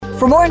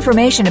For more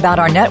information about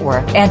our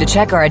network and to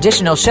check our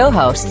additional show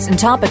hosts and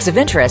topics of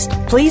interest,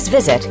 please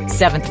visit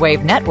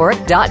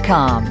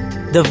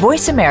seventhwavenetwork.com. The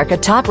Voice America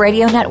Talk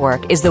Radio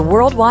Network is the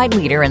worldwide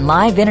leader in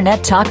live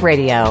Internet talk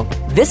radio.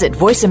 Visit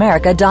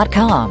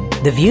voiceamerica.com.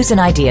 The views and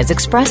ideas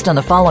expressed on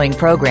the following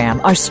program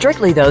are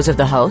strictly those of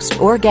the host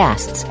or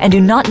guests and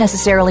do not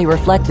necessarily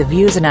reflect the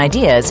views and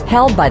ideas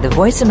held by the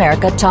Voice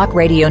America Talk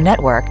Radio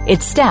Network,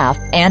 its staff,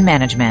 and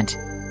management.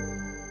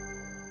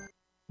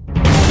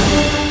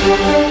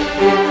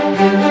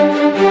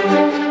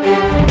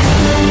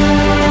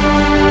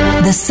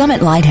 The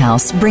Summit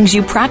Lighthouse brings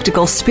you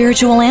practical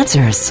spiritual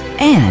answers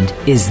and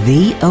is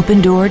the open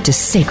door to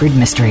sacred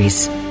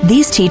mysteries.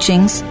 These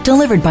teachings,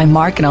 delivered by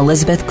Mark and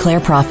Elizabeth Clare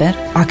Prophet,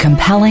 are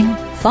compelling,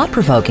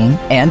 thought-provoking,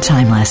 and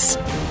timeless.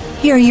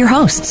 Here are your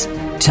hosts,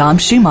 Tom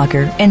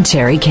Schumacher and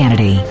Terry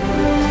Kennedy.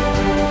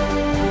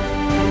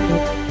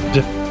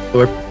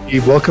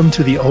 Welcome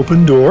to the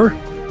Open Door.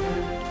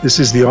 This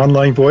is the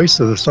online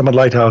voice of the Summit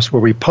Lighthouse,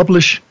 where we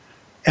publish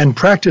and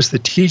practice the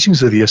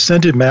teachings of the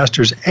Ascended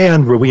Masters,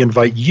 and where we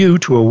invite you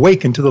to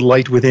awaken to the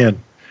light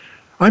within.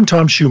 I'm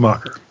Tom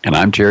Schumacher. And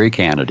I'm Terry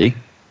Kennedy.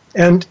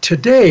 And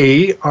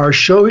today our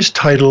show is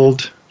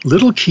titled,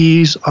 Little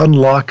Keys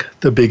Unlock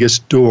the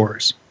Biggest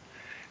Doors.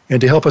 And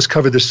to help us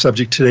cover this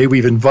subject today,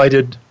 we've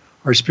invited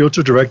our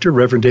spiritual director,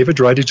 Reverend David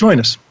Dry, to join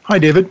us. Hi,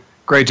 David.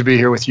 Great to be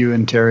here with you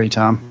and Terry,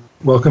 Tom.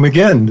 Welcome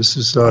again. This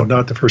is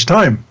not the first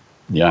time.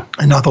 Yeah.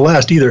 And not the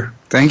last either.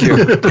 Thank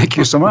you. Thank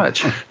you so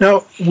much.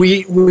 Now,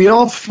 we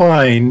all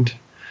find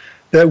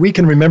that we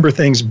can remember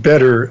things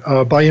better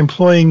by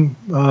employing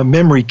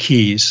memory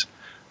keys,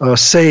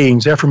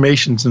 sayings,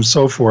 affirmations, and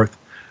so forth.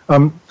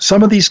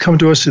 Some of these come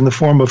to us in the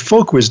form of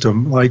folk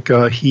wisdom, like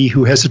he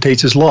who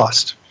hesitates is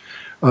lost.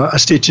 A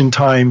stitch in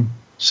time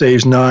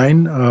saves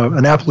 9.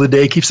 An apple a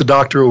day keeps the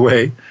doctor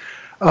away.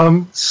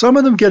 Some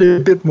of them get a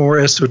bit more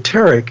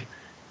esoteric,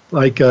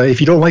 like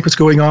if you don't like what's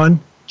going on,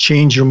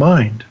 change your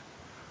mind.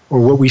 Or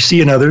what we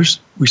see in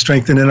others, we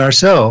strengthen in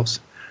ourselves.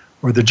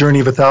 Or the journey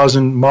of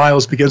 1,000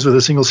 miles begins with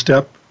a single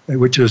step,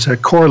 which is a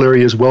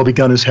corollary is well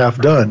begun is half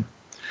done.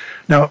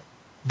 Now,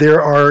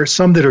 there are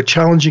some that are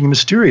challenging and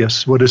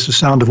mysterious. What is the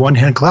sound of one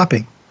hand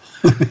clapping?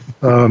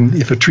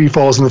 If a tree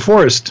falls in the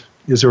forest,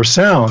 is there a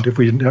sound if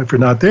we're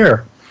not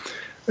there?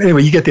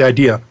 Anyway, you get the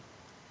idea.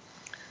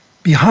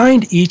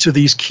 Behind each of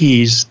these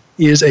keys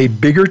is a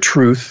bigger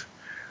truth,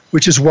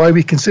 which is why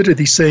we consider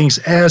these sayings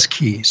as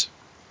keys.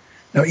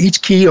 Now,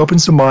 each key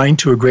opens the mind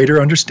to a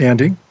greater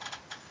understanding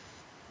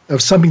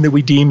of something that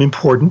we deem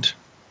important,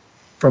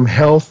 from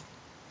health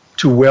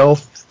to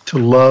wealth to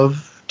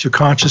love to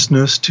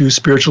consciousness to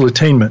spiritual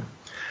attainment.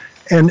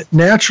 And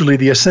naturally,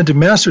 the Ascended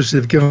Masters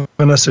have given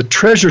us a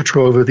treasure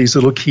trove of these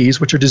little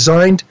keys, which are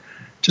designed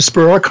to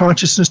spur our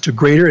consciousness to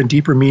greater and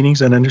deeper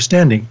meanings and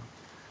understanding.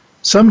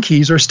 Some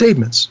keys are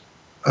statements.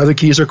 Other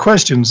keys are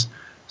questions,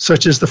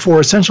 such as the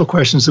 4 essential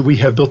questions that we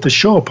have built this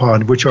show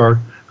upon, which are,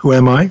 who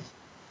am I?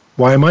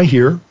 Why am I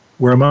here?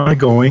 Where am I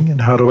going? And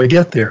how do I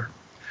get there?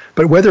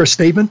 But whether a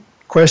statement,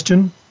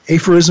 question,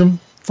 aphorism,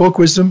 folk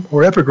wisdom,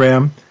 or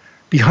epigram,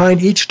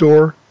 behind each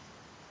door,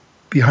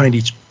 behind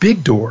each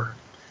big door,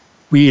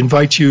 we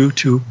invite you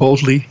to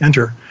boldly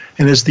enter.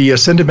 And as the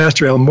Ascended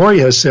Master El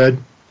Morya has said,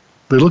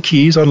 little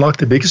keys unlock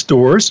the biggest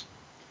doors,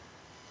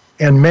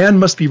 and man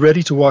must be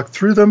ready to walk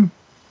through them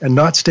and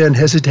not stand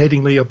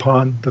hesitatingly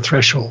upon the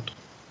threshold.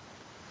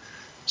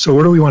 So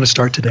where do we want to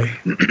start today?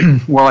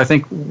 Well, I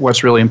think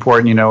what's really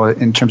important,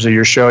 in terms of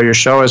your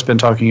show has been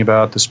talking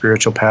about the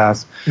spiritual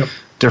path, yep.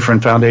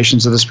 Different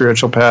foundations of the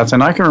spiritual path.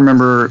 And I can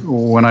remember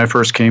when I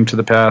first came to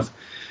the path,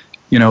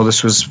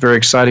 this was very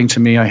exciting to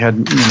me. I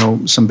had,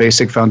 some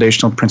basic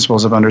foundational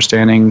principles of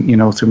understanding,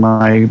 through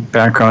my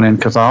background in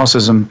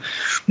Catholicism.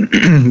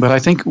 But I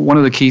think one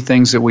of the key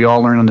things that we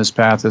all learn on this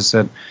path is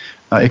that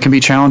it can be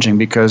challenging,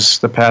 because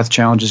the path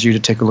challenges you to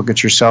take a look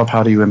at yourself.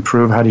 How do you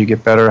improve? How do you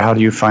get better? How do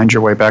you find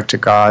your way back to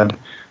God?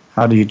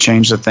 How do you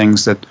change the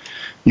things that,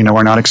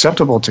 are not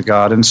acceptable to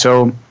God? And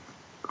so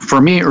for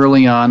me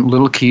early on,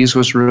 little keys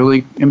was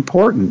really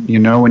important.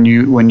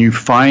 When you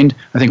find,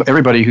 I think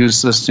everybody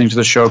who's listening to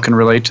the show can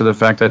relate to the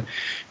fact that,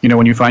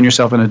 when you find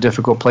yourself in a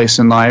difficult place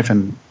in life,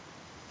 and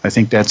I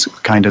think that's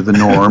kind of the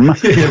norm.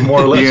 Yeah,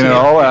 more or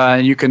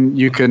less. You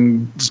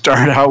can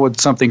start out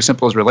with something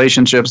simple as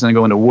relationships and then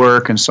go into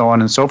work and so on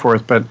and so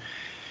forth. But,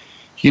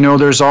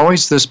 there's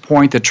always this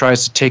point that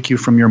tries to take you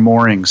from your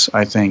moorings,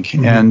 I think.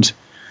 Mm-hmm. And,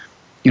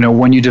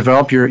 when you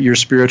develop your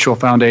spiritual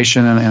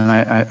foundation, and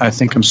I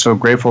think I'm so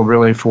grateful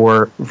really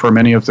for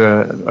many of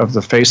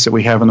the faiths that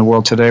we have in the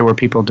world today, where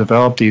people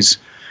develop these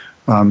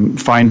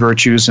fine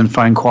virtues and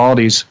fine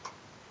qualities,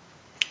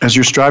 as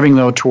you're striving,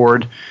 though,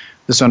 toward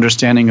this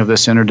understanding of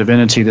this inner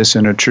divinity, this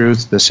inner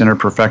truth, this inner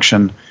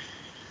perfection,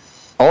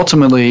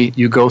 ultimately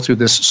you go through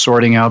this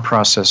sorting out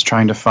process,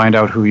 trying to find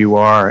out who you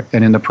are.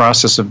 And in the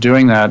process of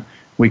doing that,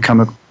 we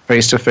come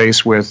face to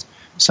face with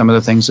some of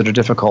the things that are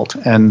difficult.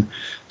 And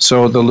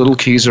so the little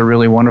keys are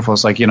really wonderful.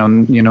 It's like,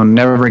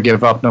 never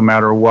give up no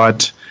matter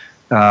what.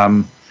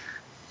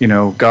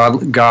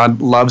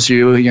 God loves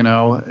you,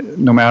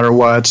 no matter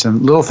what,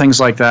 and little things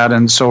like that.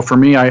 And so for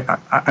me,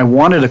 I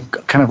wanted a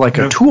kind of like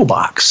a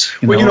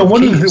toolbox. One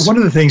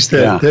of the things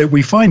that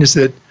we find is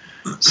that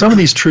some of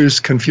these truths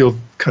can feel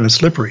kind of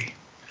slippery.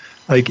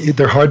 Like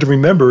they're hard to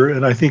remember,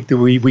 and I think that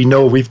we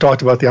know, we've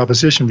talked about the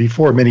opposition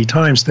before many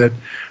times, that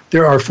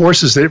there are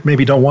forces that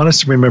maybe don't want us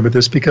to remember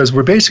this because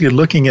we're basically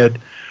looking at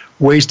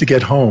ways to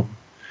get home.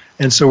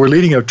 And so we're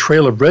leading a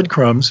trail of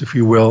breadcrumbs, if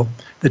you will,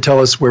 that tell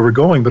us where we're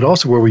going, but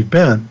also where we've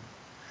been,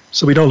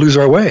 so we don't lose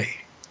our way.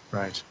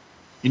 Right.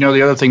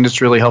 The other thing that's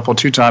really helpful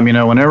too, Tom,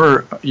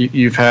 whenever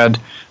you've had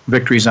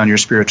victories on your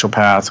spiritual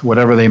path,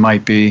 whatever they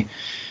might be,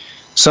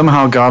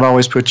 somehow God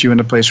always puts you in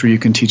a place where you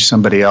can teach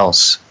somebody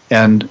else.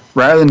 And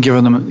rather than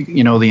giving them,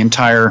 the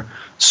entire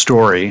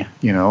story,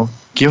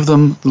 give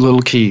them the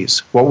little keys.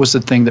 What was the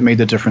thing that made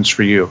the difference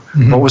for you?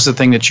 Mm-hmm. What was the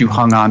thing that you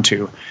hung on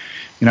to?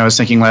 I was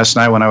thinking last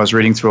night when I was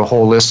reading through a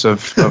whole list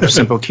of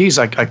simple keys,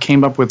 I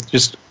came up with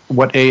just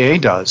what AA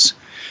does.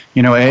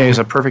 AA is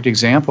a perfect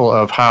example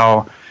of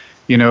how,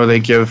 they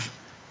give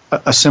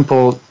a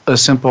simple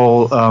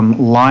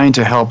line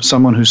to help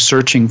someone who's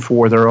searching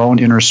for their own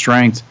inner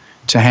strength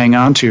to hang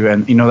on to.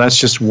 And, that's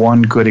just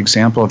one good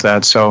example of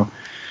that. So,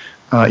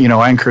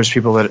 I encourage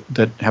people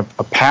that have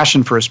a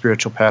passion for a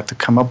spiritual path to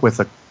come up with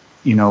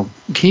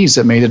keys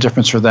that made a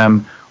difference for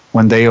them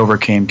when they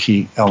overcame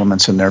key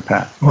elements in their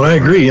path. Well, I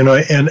agree, and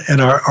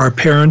our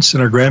parents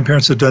and our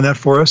grandparents have done that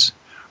for us.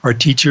 Our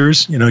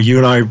teachers, you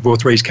and I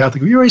both raised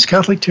Catholic. Were you raised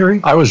Catholic,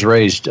 Terry? I was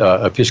raised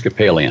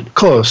Episcopalian.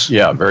 Close.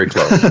 Yeah, very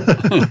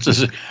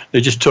close. They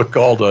just took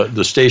all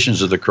the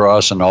Stations of the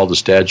Cross and all the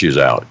statues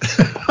out.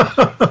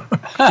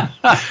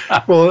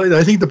 Well,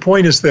 I think the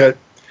point is that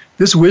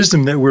this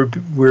wisdom that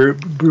we're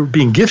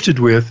being gifted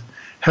with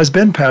has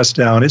been passed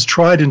down. It's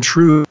tried and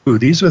true.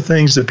 These are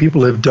things that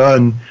people have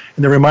done,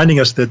 and they're reminding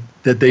us that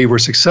they were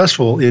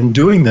successful in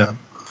doing them.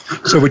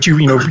 So what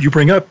you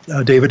bring up,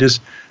 David, is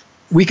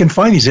we can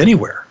find these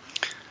anywhere.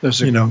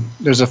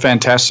 There's a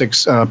fantastic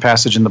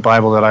passage in the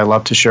Bible that I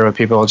love to share with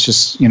people. It's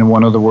just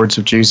one of the words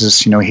of Jesus.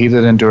 He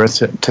that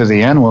endureth to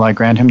the end, will I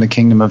grant him the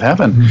kingdom of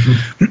heaven.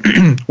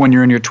 Mm-hmm. When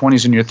you're in your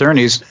 20s and your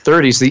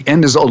 30s, the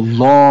end is a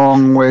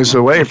long ways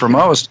away for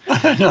most.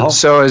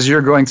 So as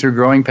you're going through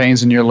growing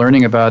pains and you're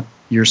learning about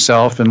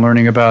yourself and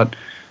learning about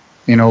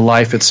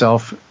life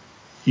itself,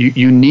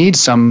 you need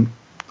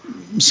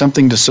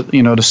something to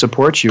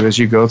support you as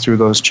you go through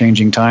those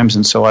changing times.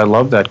 And so I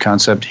love that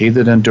concept, he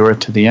that endureth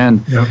to the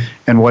end. Yep.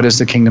 And what is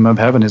the kingdom of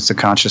heaven? It's the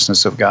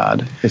consciousness of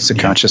God. It's the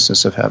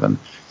consciousness of heaven.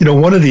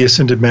 One of the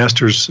ascended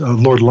masters,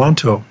 Lord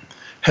Lanto,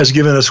 has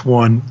given us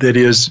one that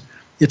is,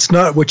 it's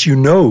not what you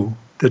know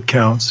that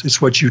counts, it's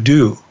what you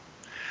do.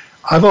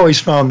 I've always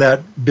found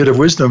that bit of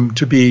wisdom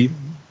to be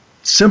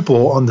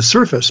simple on the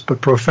surface,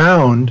 but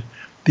profound,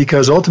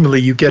 because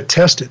ultimately you get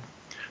tested.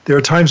 There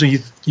are times when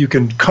you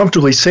can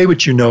comfortably say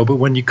what you know, but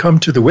when you come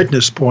to the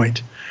witness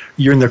point,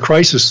 you're in the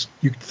crisis,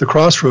 the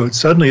crossroads,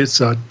 suddenly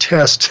it's a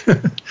test.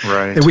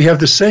 Right. And we have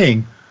this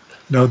saying,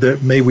 that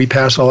may we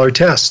pass all our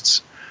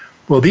tests.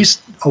 Well,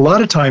 these a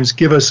lot of times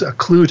give us a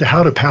clue to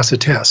how to pass a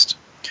test.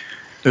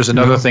 There's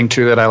another thing,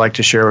 too, that I like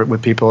to share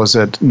with people is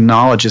that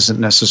knowledge isn't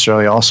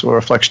necessarily also a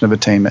reflection of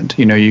attainment.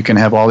 You can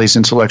have all these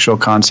intellectual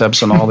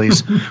concepts and all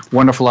these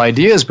wonderful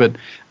ideas, but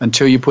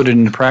until you put it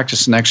into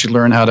practice and actually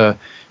learn how to,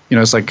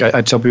 it's like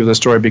I tell people the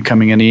story of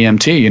becoming an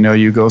EMT.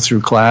 You go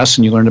through class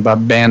and you learn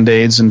about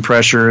Band-Aids and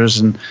pressures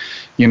and,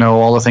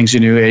 all the things you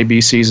do,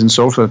 ABCs and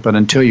so forth, but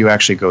until you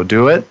actually go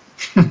do it,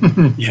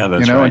 yeah,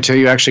 that's right. Until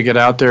you actually get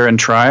out there and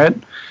try it,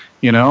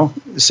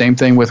 same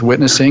thing with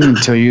witnessing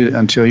until you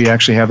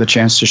actually have the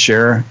chance to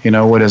share,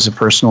 what is a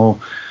personal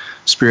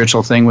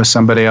spiritual thing with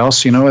somebody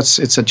else.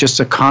 It's just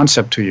a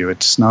concept to you.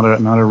 It's not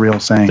a real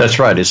thing. That's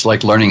right. It's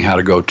like learning how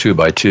to go 2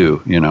 by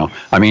 2.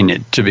 I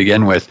mean, to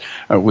begin with,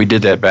 we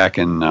did that back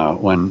in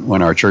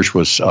when our church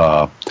was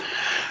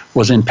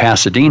in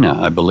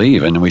Pasadena, I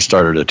believe, and we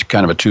started a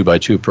kind of a 2 by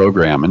 2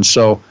 program, and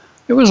so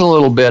it was a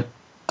little bit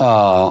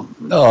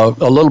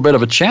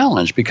of a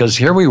challenge because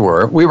here we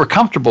were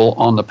comfortable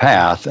on the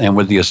path and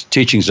with the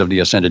teachings of the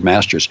Ascended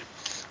Masters,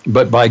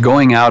 but by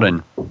going out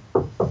and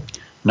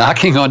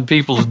knocking on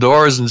people's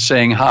doors and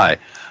saying, hi,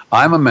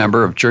 I'm a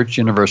member of Church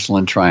Universal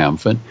and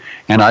Triumphant,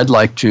 and I'd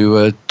like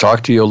to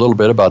talk to you a little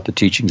bit about the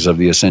teachings of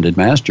the Ascended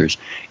Masters.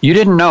 You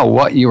didn't know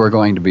what you were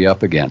going to be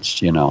up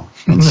against,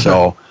 And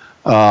so,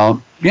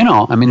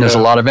 there's a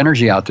lot of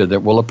energy out there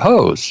that will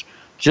oppose.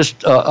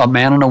 Just a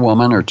man and a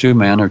woman or 2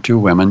 men or 2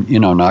 women,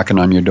 knocking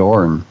on your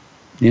door. And,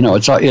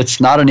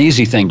 it's not an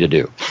easy thing to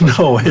do.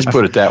 No. Let's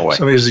put it that way.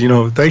 Somebody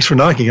says, thanks for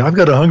knocking. I've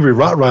got a hungry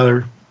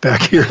Rottweiler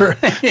back here.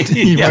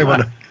 You might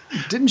want to...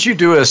 Didn't you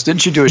do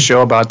a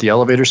show about the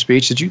elevator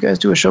speech? Did you guys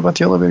do a show about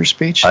the elevator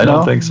speech? I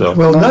don't think so.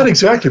 Well, not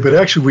exactly, but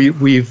actually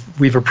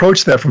we've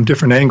approached that from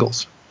different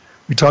angles.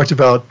 We talked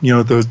about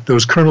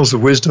those kernels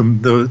of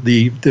wisdom,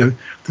 the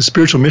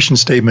spiritual mission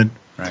statement.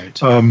 Right.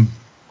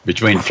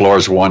 Between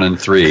floors 1 and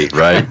 3,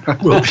 right?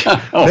 Well,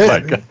 my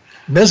God.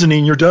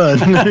 Mezzanine, you're done.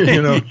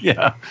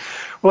 Yeah.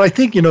 Well, I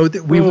think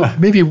that we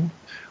maybe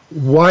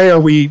why are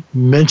we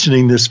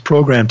mentioning this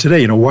program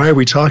today? Why are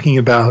we talking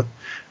about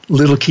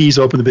little keys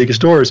open the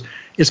biggest doors?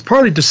 It's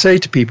partly to say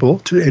to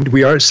people, and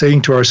we are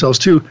saying to ourselves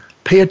too,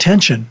 pay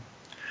attention.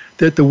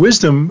 That the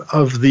wisdom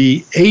of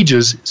the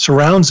ages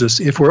surrounds us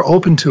if we're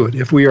open to it,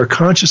 if we are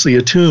consciously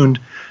attuned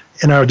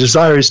in our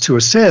desires to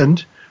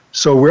ascend.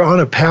 So we're on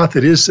a path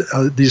that is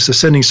this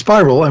ascending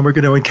spiral, and we're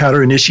going to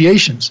encounter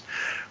initiations.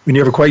 We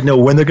never quite know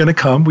when they're going to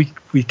come.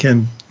 We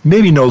can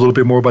maybe know a little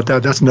bit more about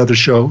that. That's another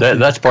show.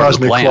 That's part Cosmic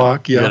of the plan.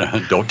 Clock,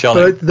 yeah. Don't tell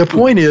me. But them. the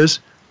point is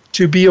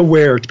to be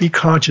aware, to be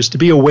conscious, to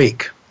be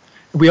awake.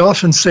 We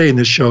often say in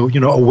this show,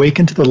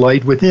 awaken to the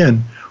light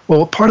within.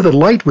 Well, part of the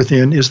light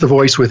within is the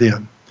voice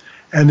within,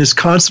 and is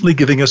constantly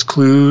giving us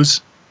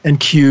clues and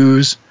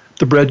cues,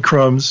 the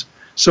breadcrumbs.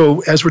 So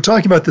as we're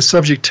talking about the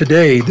subject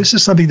today, this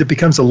is something that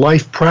becomes a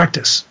life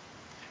practice.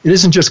 It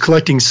isn't just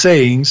collecting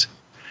sayings.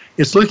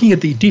 It's looking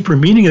at the deeper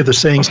meaning of the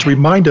sayings to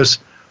remind us,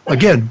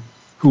 again,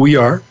 who we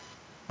are,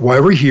 why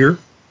we're here,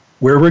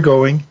 where we're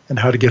going, and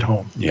how to get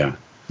home. Yeah.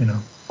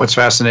 What's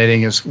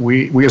fascinating is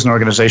we as an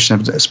organization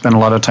have spent a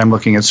lot of time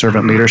looking at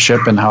servant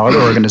leadership and how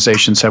other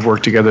organizations have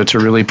worked together to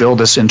really build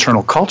this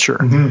internal culture.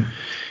 Mm-hmm.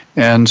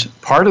 And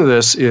part of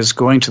this is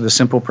going to the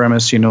simple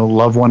premise,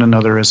 love one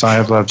another as I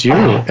have loved you.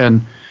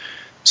 And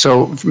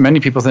so many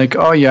people think,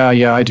 oh, yeah,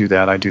 I do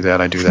that.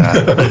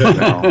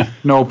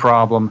 No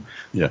problem.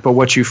 Yeah. But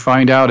what you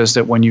find out is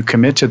that when you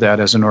commit to that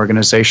as an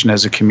organization,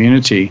 as a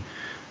community,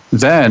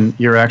 then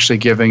you're actually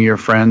giving your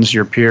friends,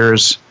 your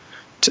peers,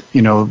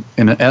 in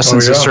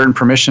essence, a certain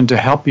permission to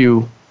help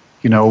you,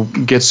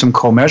 get some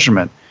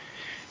co-measurement.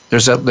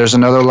 There's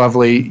another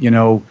lovely,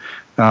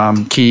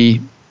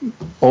 key.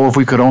 Oh, if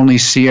we could only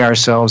see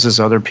ourselves as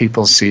other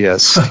people see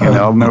us,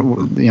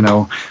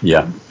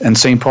 Yeah. And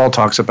St. Paul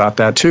talks about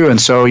that too.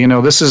 And so,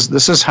 this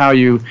is how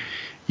you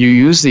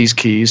use these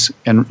keys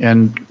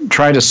and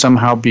try to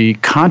somehow be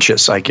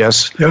conscious, I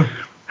guess. Yeah.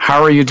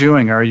 How are you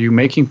doing? Are you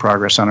making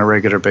progress on a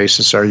regular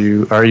basis? Are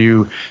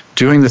you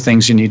doing the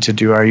things you need to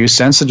do? Are you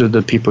sensitive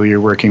to the people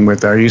you're working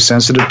with? Are you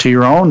sensitive to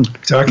your own,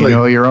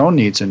 your own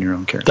needs and your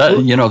own care?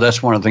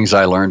 That's one of the things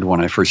I learned when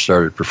I first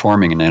started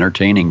performing and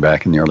entertaining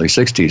back in the early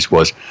 60s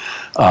was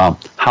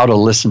how to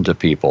listen to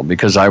people.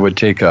 Because I would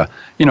take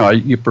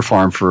you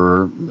perform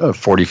for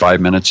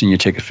 45 minutes and you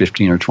take a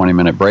 15 or 20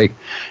 minute break,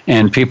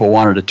 and people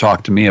wanted to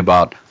talk to me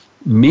about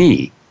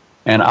me.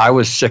 And I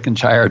was sick and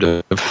tired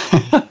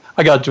of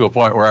I got to a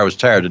point where I was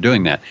tired of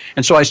doing that.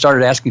 And so I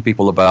started asking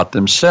people about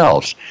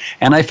themselves.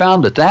 And I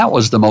found that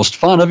was the most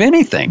fun of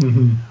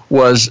anything,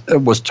 was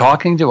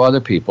talking to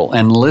other people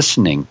and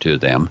listening to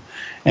them.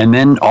 And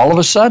then all of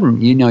a sudden,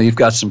 you've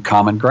got some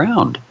common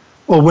ground.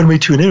 Well, when we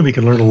tune in, we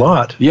can learn a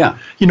lot. Yeah.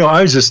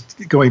 I was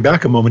just going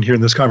back a moment here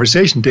in this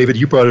conversation. David,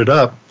 you brought it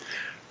up.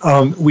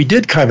 We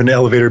did kind of an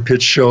elevator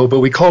pitch show,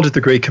 but we called it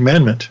The Great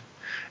Commandment.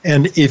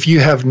 And if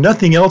you have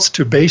nothing else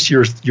to base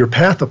your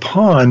path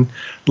upon,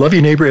 love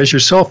your neighbor as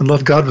yourself and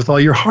love God with all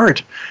your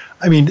heart.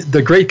 I mean,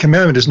 the Great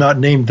Commandment is not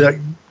named that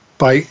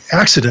by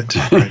accident.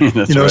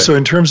 Right. So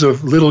in terms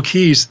of little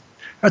keys,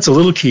 that's a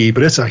little key,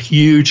 but it's a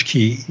huge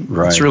key.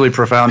 Right. It's really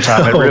profound,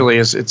 Tom. It really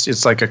is.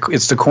 It's like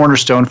it's the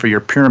cornerstone for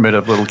your pyramid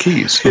of little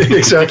keys.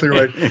 Exactly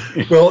right.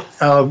 Well,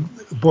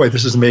 boy,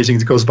 this is amazing.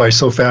 It goes by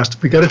so fast.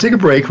 We got to take a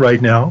break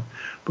right now,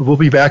 but we'll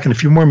be back in a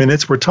few more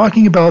minutes. We're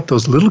talking about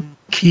those little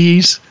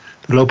keys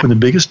that open the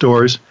biggest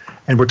doors,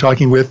 and we're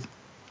talking with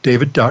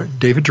David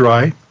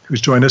Dry, who's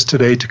joined us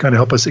today to kind of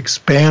help us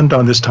expand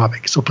on this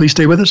topic. So please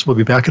stay with us. We'll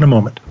be back in a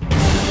moment.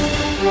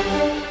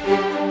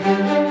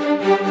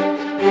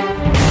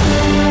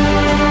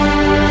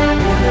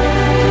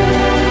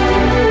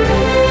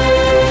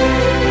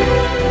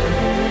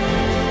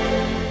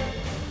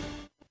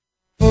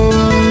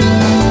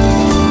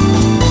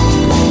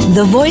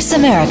 The Voice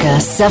America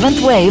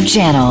 7th Wave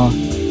Channel.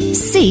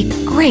 Seek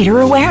greater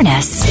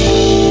awareness.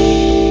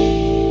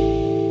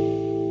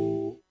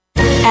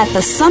 At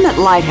the Summit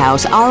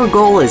Lighthouse, our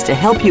goal is to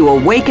help you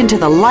awaken to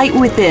the light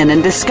within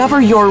and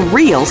discover your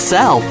real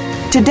self.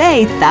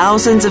 Today,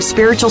 thousands of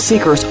spiritual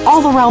seekers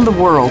all around the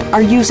world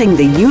are using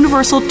the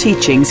universal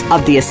teachings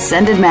of the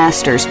Ascended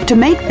Masters to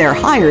make their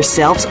higher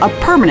selves a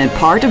permanent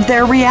part of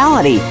their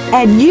reality.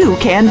 And you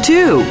can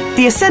too.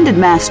 The Ascended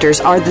Masters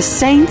are the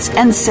saints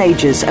and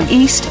sages of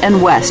East and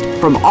West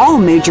from all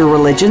major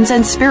religions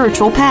and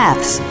spiritual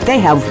paths. They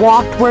have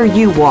walked where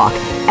you walk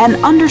and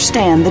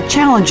understand the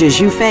challenges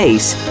you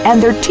face, and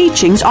their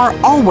teachings are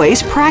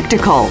always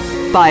practical.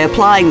 By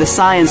applying the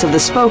science of the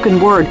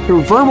spoken word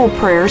through verbal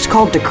prayers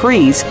called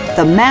decrees,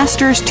 the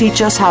Masters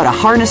teach us how to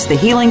harness the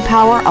healing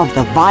power of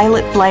the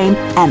violet flame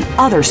and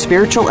other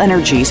spiritual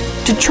energies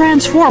to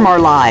transform our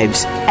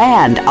lives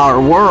and our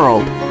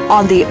world.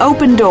 On the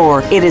Open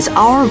Door, it is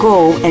our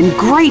goal and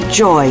great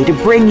joy to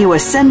bring you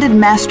Ascended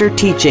Master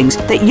teachings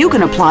that you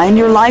can apply in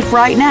your life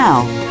right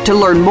now. To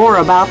learn more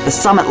about the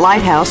Summit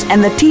Lighthouse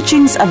and the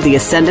teachings of the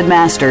Ascended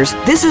Masters,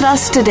 visit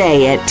us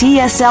today at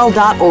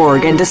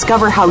tsl.org and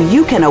discover how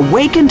you can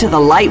awaken to the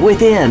light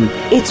within.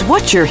 It's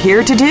what you're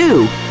here to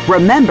do.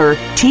 Remember,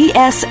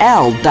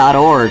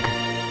 tsl.org.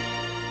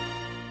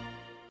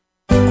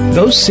 The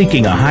those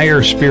seeking a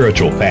higher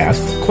spiritual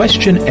path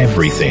question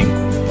everything.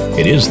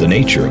 It is the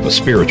nature of a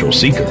spiritual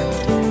seeker.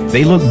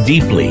 They look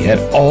deeply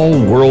at all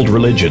world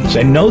religions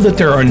and know that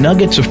there are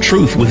nuggets of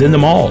truth within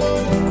them all.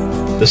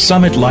 The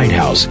Summit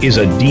Lighthouse is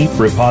a deep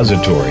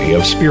repository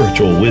of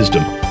spiritual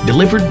wisdom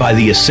delivered by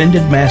the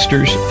Ascended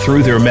Masters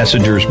through their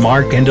messengers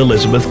Mark and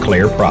Elizabeth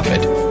Clare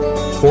Prophet.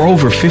 For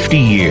over 50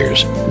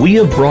 years, we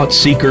have brought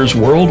seekers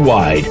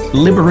worldwide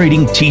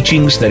liberating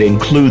teachings that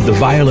include the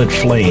violet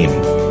flame,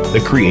 the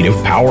creative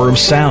power of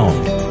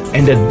sound,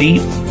 and a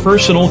deep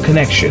personal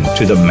connection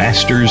to the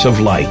Masters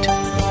of Light.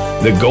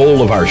 The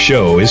goal of our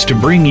show is to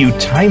bring you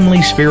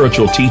timely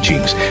spiritual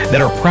teachings that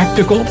are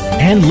practical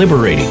and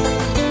liberating.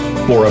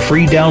 For a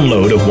free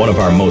download of one of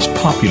our most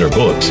popular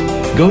books,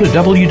 go to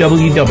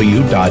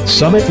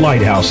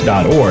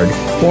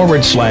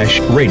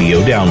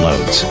www.summitlighthouse.org/radio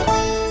downloads.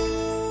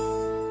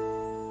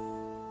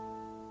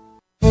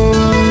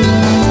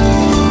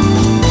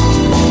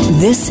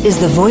 This is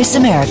the Voice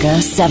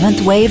America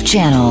 7th Wave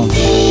Channel.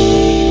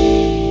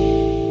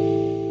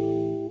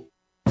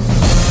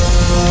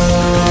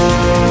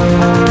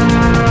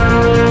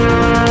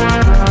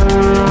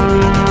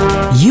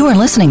 You are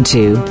listening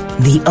to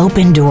The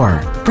Open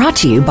Door, brought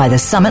to you by the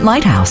Summit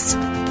Lighthouse.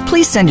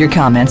 Please send your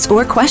comments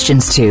or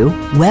questions to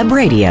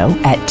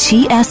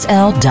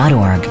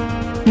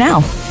webradio@tsl.org.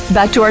 Now,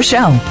 back to our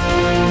show.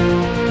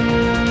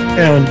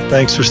 And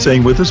thanks for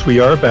staying with us. We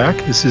are back.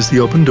 This is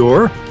The Open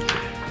Door.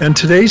 And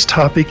today's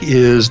topic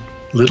is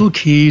Little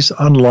Keys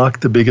Unlock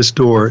the Biggest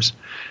Doors.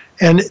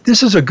 And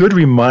this is a good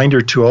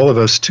reminder to all of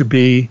us to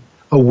be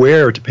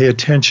aware, to pay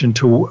attention,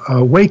 to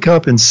wake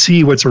up and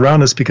see what's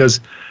around us, because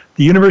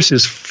the universe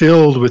is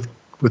filled with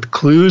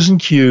clues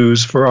and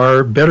cues for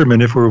our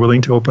betterment if we're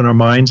willing to open our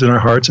minds and our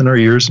hearts and our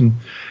ears and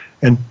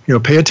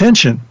pay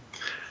attention.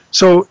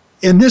 So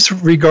in this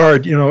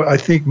regard, I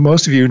think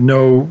most of you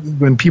know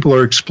when people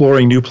are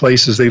exploring new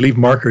places, they leave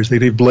markers, they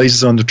leave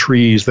blazes on the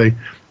trees. If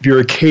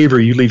you're a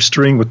caver, you leave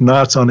string with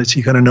knots on it so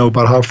you kind of know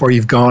about how far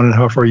you've gone and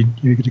how far you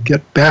to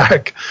get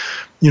back.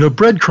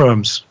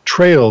 Breadcrumbs,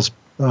 trails,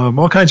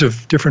 all kinds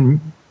of different,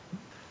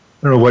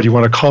 I don't know what you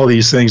want to call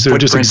these things. They're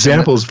just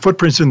examples,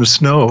 footprints in the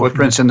snow.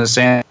 Footprints in the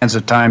sands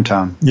of time,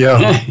 Tom.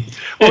 Yeah.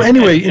 Well,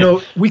 anyway,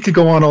 we could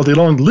go on all day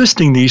long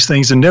listing these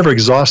things and never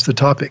exhaust the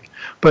topic.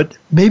 But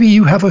maybe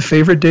you have a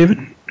favorite, David?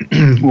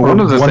 One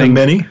of the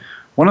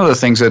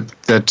things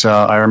that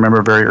I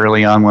remember very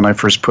early on when I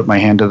first put my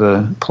hand to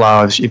the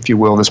plow, if you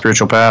will, the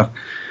spiritual path,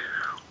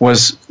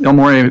 was El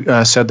Morey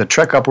said the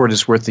trek upward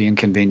is worth the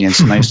inconvenience.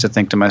 And I used to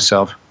think to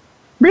myself,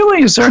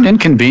 really, is there an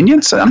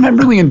inconvenience? I'm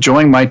really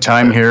enjoying my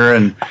time here,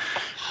 and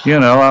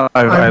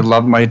I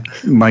love my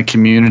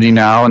community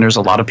now, and there's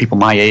a lot of people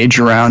my age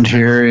around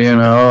here,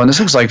 and this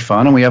looks like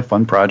fun, and we have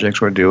fun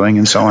projects we're doing,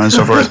 and so on and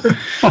so forth.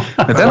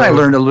 But then I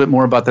learned a little bit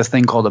more about this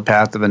thing called the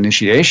path of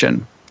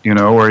initiation,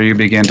 where you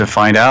begin to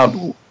find out,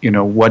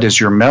 what is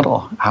your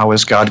mettle? How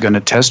is God going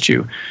to test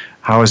you?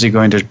 How is he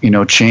going to,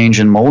 change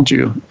and mold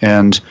you?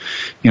 And,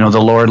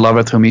 the Lord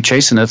loveth whom he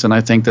chasteneth. And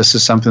I think this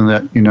is something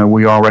that,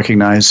 we all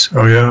recognize.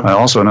 Oh, yeah.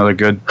 Also another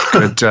good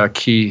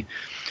key.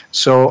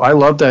 So I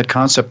love that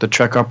concept, the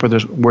trek upward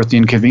is worth the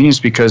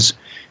inconvenience, because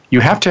you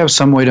have to have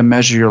some way to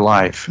measure your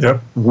life.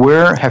 Yep.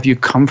 Where have you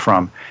come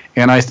from?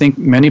 And I think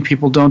many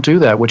people don't do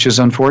that, which is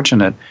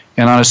unfortunate.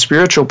 And on a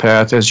spiritual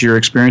path, as you're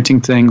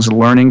experiencing things,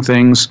 learning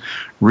things,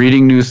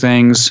 reading new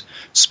things,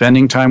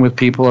 spending time with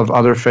people of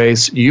other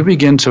faiths, you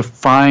begin to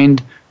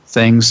find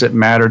things that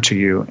matter to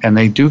you, and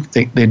they do,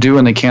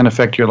 and they can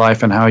affect your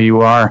life and how you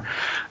are.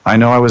 I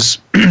know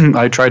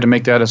I tried to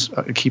make that as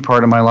a key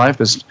part of my life,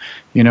 is,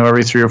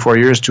 every 3 or 4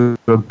 years do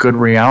a good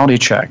reality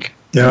check.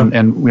 Yeah.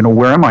 And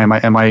where am I?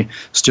 Am I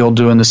still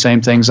doing the same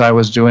things I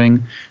was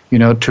doing,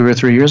 2 or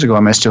 3 years ago?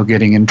 Am I still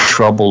getting in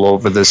trouble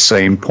over the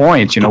same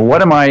point?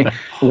 What am I?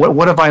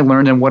 What have I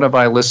learned, and what have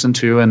I listened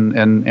to,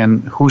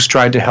 and who's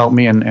tried to help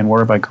me, and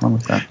where have I gone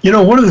with that?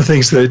 One of the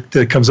things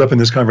that comes up in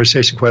this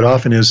conversation quite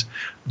often is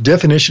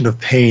definition of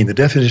pain, the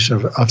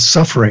definition of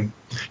suffering.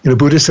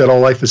 Buddha said all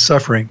life is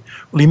suffering.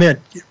 Well, he meant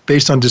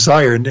based on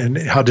desire and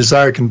how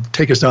desire can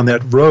take us down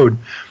that road.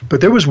 But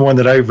there was one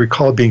that I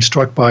recall being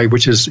struck by,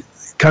 which is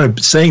kind of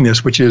saying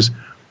this, which is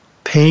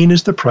pain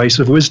is the price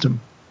of wisdom.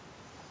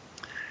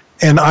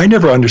 And I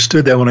never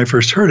understood that when I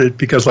first heard it,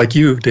 because like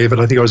you, David,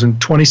 I think I was in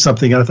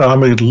 20-something, and I thought I'm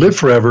going to live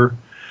forever.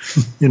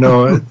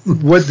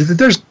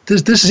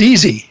 This is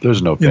easy.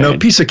 There's no pain.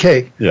 Piece of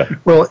cake. Yeah.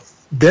 Well,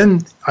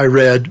 then I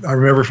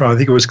remember from, I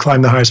think it was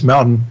Climb the Highest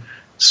Mountain,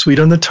 sweet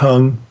on the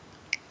tongue,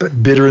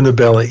 but bitter in the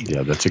belly.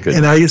 Yeah, that's a good.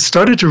 And I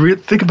started to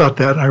think about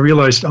that, and I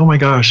realized, oh my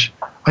gosh,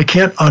 I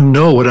can't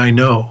unknow what I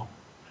know.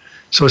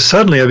 So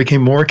suddenly I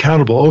became more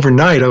accountable.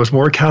 Overnight, I was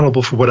more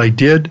accountable for what I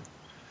did,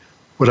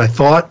 what I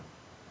thought,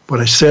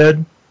 what I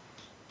said.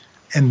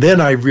 And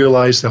then I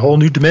realized the whole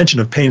new dimension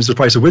of pain is the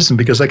price of wisdom,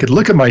 because I could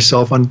look at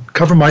myself,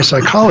 uncover my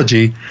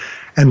psychology,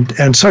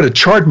 and sort of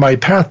chart my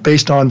path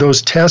based on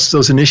those tests,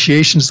 those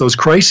initiations, those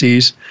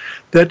crises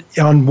that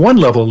on one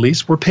level at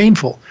least were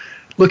painful.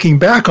 looking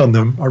back on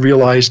them, I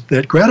realized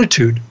that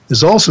gratitude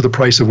is also the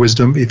price of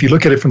wisdom. If you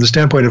look at it from the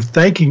standpoint of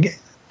thanking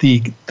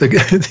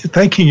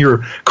thanking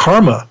your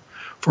karma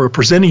for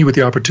presenting you with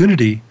the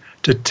opportunity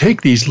to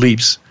take these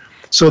leaps.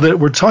 So that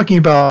we're talking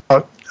about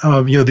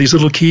these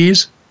little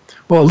keys.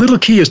 Well, a little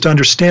key is to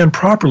understand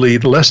properly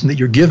the lesson that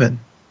you're given.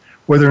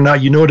 Whether or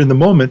not you know it in the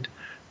moment,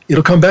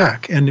 it'll come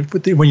back. And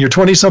when you're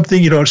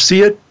 20-something, you don't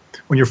see it.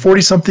 When you're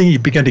 40-something, you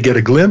begin to get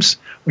a glimpse.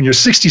 When you're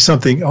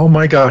 60-something, oh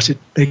my gosh, it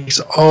makes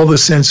all the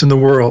sense in the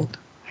world.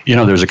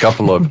 There's a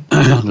couple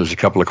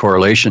of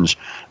correlations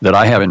that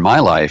I have in my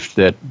life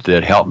that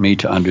help me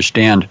to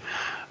understand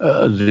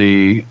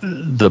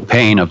the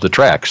pain of the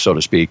trek, so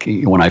to speak,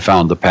 when I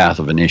found the path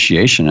of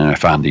initiation and I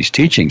found these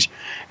teachings.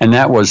 And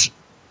that was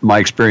my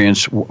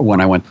experience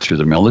when I went through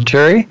the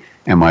military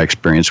and my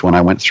experience when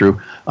I went through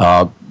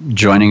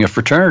joining a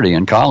fraternity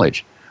in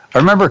college. I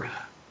remember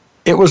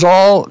it was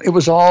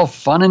all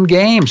fun and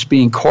games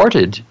being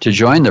courted to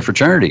join the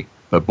fraternity.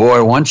 But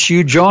boy, once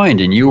you joined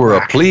and you were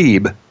a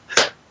plebe,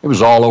 it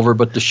was all over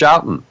but the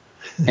shouting.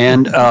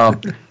 And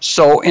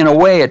so in a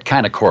way it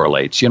kind of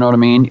correlates, you know what I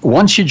mean?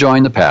 Once you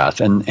join the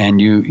path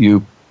and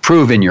you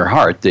prove in your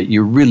heart that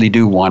you really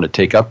do want to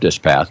take up this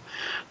path,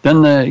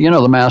 then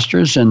the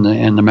masters and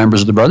the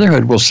members of the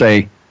brotherhood will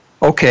say,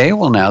 okay,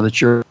 well, now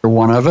that you're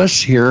one of us,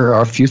 here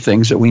are a few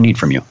things that we need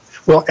from you.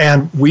 Well,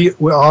 and we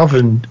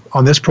often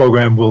on this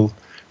program will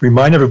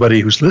remind everybody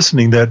who's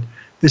listening that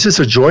this is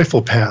a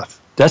joyful path.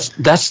 That's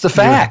the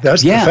fact.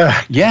 That's the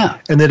fact. Yeah.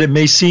 And that it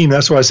may seem,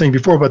 that's what I was saying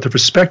before, about the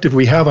perspective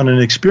we have on an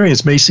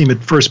experience may seem at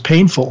first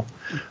painful,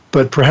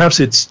 but perhaps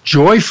it's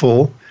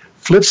joyful.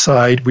 Flip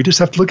side, we just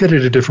have to look at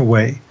it a different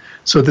way.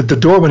 So that the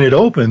door, when it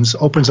opens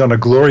on a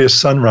glorious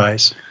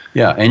sunrise.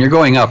 Yeah, and you're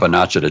going up a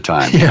notch at a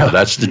time. Yeah.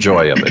 That's the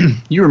joy of it.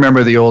 You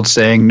remember the old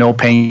saying, no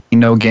pain,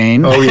 no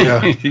gain? Oh,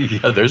 yeah.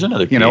 Yeah, there's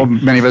another key.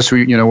 Many of us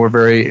who, were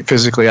very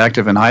physically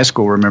active in high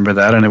school remember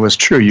that, and it was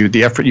true.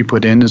 The effort you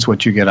put in is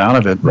what you get out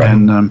of it. Right.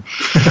 And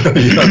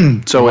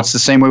so it's the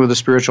same way with the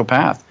spiritual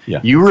path. Yeah.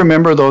 You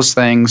remember those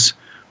things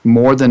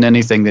more than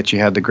anything that you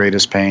had the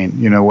greatest pain,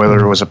 whether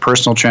it was a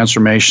personal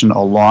transformation,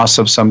 a loss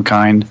of some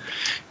kind,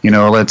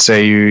 let's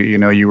say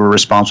you were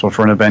responsible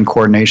for an event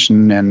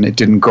coordination and it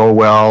didn't go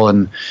well,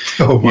 and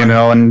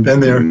and been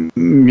there.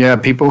 Yeah,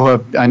 people who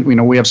have,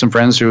 we have some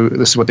friends who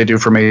this is what they do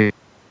for major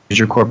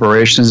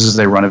corporations is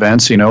they run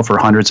events, for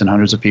hundreds and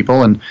hundreds of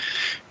people, and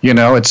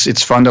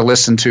it's fun to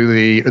listen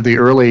to the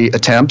early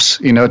attempts,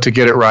 to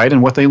get it right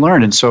and what they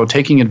learned. And so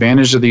taking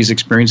advantage of these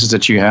experiences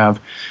that you have,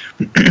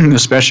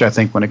 especially I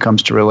think when it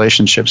comes to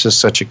relationships, is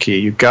such a key.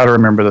 You've got to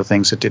remember the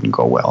things that didn't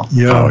go well.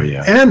 Yeah. Oh,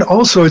 yeah. And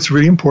also it's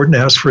really important to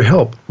ask for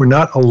help. We're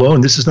not alone.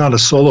 This is not a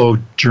solo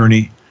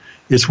journey.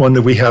 It's one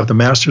that we have the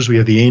masters, we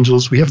have the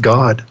angels, we have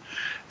God.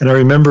 And I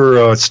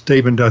remember a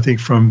statement, I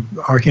think, from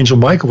Archangel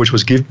Michael, which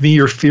was, give me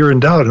your fear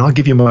and doubt, and I'll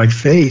give you my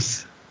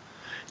faith.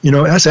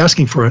 That's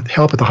asking for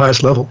help at the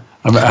highest level.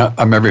 I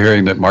remember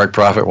hearing that Mark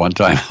Prophet one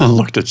time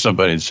looked at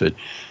somebody and said,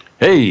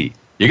 hey,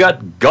 you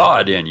got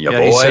God in you,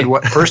 boy. He said,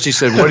 he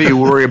said, what do you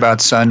worry about,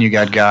 son? You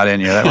got God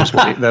in you. That's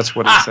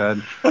what he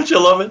said. Don't you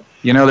love it?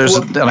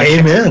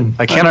 Amen.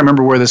 I can't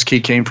remember where this key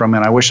came from,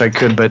 and I wish I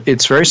could, but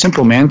it's very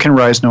simple. Man can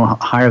rise no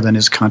higher than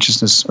his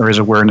consciousness or his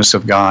awareness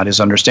of God, his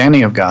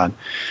understanding of God.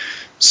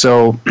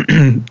 So,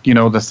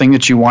 the thing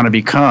that you want to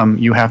become,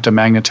 you have to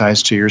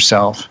magnetize to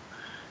yourself.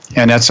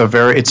 And it's a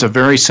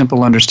very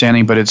simple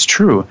understanding, but it's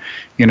true.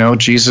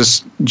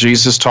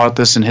 Jesus taught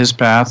this in his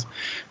path.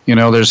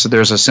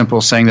 There's a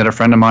simple saying that a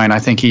friend of mine, I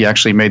think he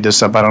actually made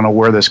this up. I don't know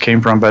where this came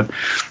from, but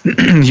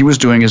he was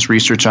doing his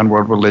research on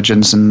world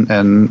religions and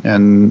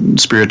the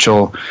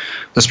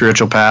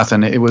spiritual path,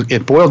 and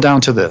it boiled down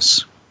to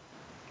this: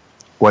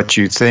 what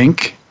you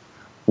think,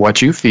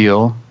 what you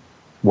feel,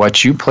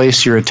 what you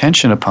place your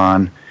attention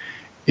upon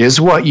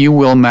is what you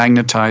will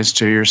magnetize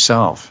to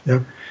yourself.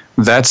 Yep.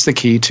 That's the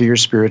key to your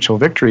spiritual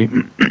victory.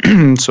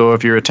 So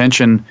if your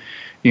attention,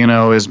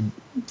 is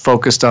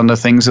focused on the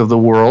things of the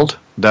world,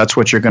 that's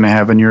what you're going to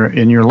have in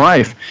your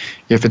life.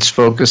 If it's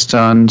focused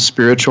on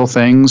spiritual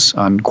things,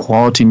 on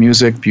quality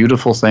music,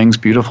 beautiful things,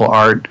 beautiful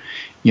art,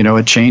 it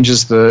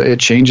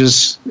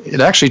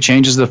actually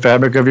changes the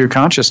fabric of your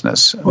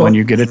consciousness when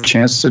you get a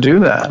chance to do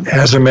that.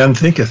 As a man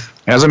thinketh.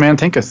 As a man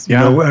thinketh,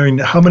 yeah.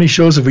 How many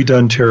shows have we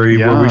done, Terry,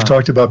 where we've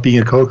talked about being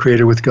a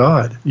co-creator with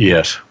God?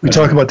 Yes. We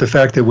talk about the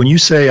fact that when you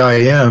say I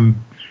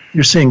am,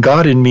 you're saying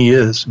God in me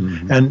is.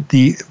 Mm-hmm. And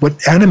what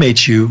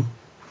animates you,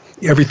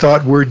 every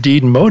thought, word,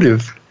 deed, and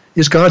motive,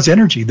 is God's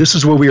energy. This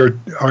is what we are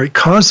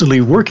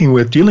constantly working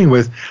with, dealing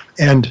with.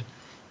 And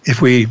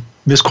if we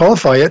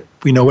misqualify it,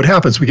 we know what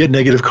happens. We get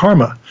negative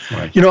karma.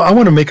 Right. I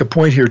want to make a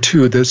point here,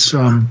 too, that's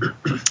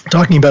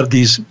talking about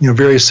these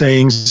various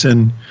sayings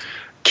and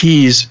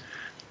keys.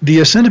 The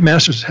Ascended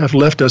Masters have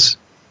left us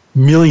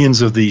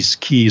millions of these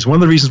keys. One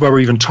of the reasons why we're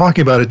even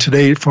talking about it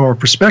today from our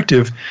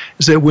perspective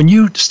is that when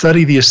you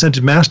study the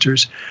Ascended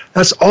Masters,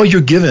 that's all you're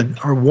given,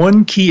 are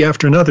one key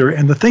after another.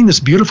 And the thing that's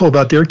beautiful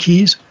about their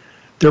keys,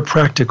 they're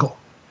practical.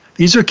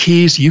 These are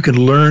keys you can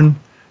learn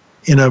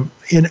in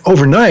in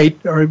overnight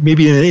or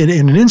maybe in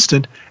an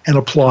instant and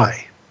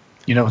apply.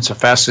 You know, it's a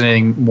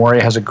fascinating,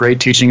 Moria has a great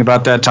teaching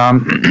about that,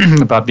 Tom,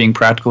 about being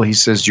practical. He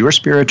says, your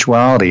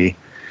spirituality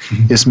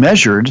is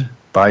measured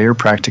by your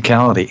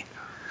practicality.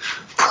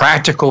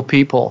 Practical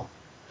people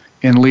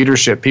in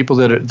leadership, people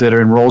that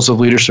are in roles of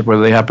leadership,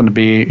 whether they happen to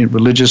be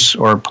religious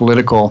or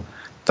political,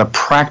 the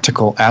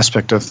practical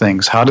aspect of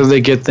things. How do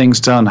they get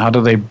things done? How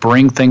do they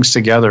bring things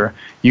together?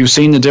 You've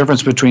seen the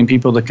difference between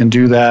people that can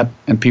do that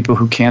and people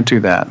who can't do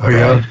that. Oh,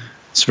 yeah.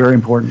 It's very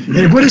important.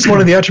 And what is one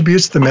of the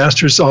attributes the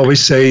masters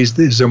always say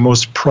is their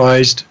most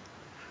prized?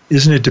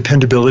 Isn't it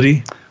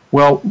dependability?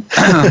 Well,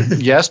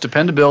 yes,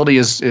 dependability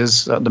is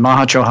the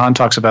Maha Chohan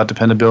talks about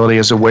dependability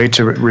as a way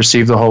to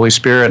receive the Holy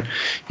Spirit.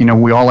 You know,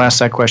 we all ask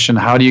that question,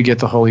 how do you get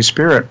the Holy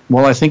Spirit?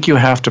 Well, I think you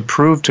have to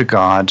prove to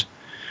God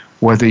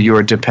whether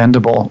you're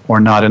dependable or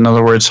not. In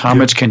other words, how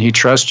much can he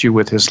trust you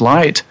with his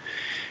light?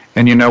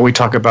 And, you know, we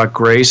talk about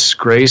grace.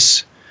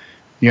 Grace,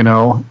 you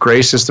know,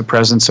 grace is the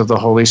presence of the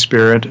Holy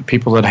Spirit.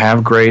 People that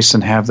have grace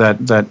and have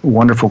that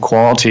wonderful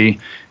quality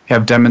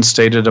have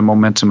demonstrated a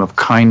momentum of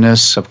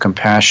kindness, of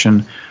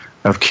compassion,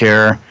 of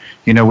care.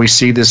 You know, we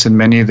see this in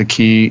many of the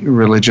key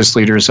religious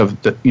leaders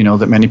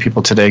that many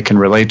people today can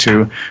relate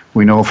to.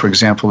 We know, for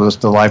example,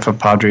 the life of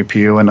Padre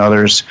Pio and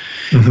others.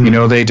 Mm-hmm. You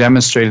know, they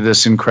demonstrated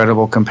this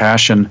incredible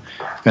compassion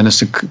and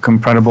this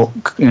incredible,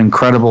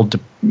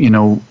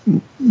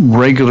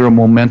 regular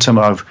momentum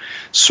of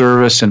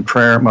service and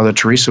prayer. Mother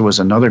Teresa was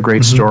another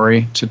great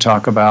story to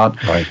talk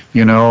about. Right.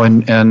 You know,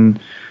 and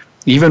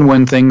even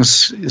when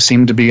things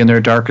seem to be in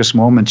their darkest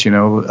moments,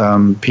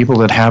 people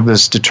that have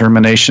this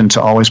determination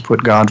to always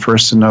put God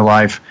first in their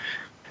life,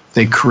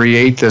 they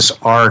create this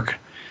arc,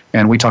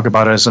 and we talk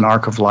about it as an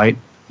arc of light,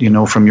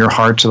 from your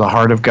heart to the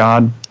heart of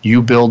God.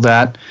 You build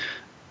that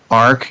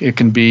arc. It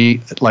can be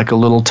like a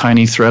little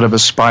tiny thread of a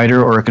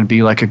spider, or it can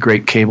be like a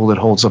great cable that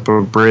holds up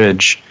a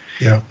bridge.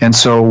 Yeah. And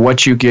so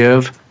what you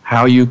give,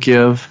 how you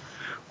give,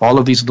 all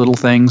of these little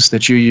things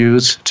that you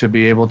use to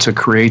be able to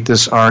create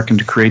this arc and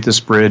to create this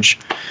bridge,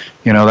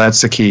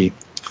 that's the key.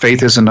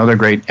 Faith is another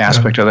great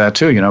aspect of that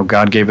too.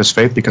 God gave us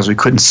faith because we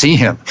couldn't see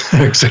him.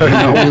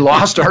 Exactly. We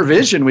lost our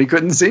vision. We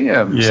couldn't see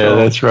him. Yeah,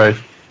 that's right.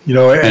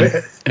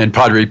 And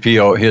Padre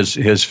Pio,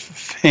 his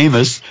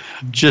famous,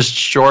 just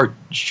short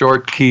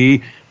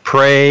key,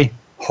 pray,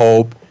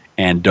 hope,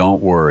 and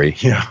don't worry.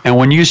 Yeah. And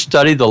when you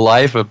study the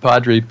life of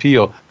Padre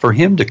Pio, for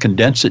him to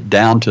condense it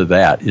down to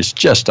that is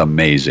just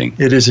amazing.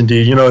 It is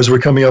indeed. As we're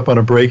coming up on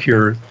a break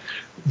here,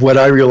 what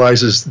I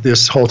realize is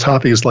this whole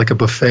topic is like a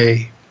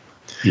buffet.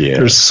 Yeah.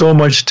 There's so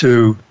much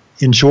to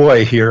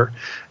enjoy here.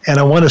 And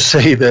I want to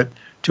say that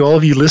to all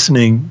of you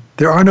listening,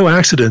 there are no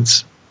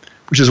accidents,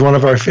 which is one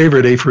of our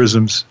favorite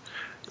aphorisms.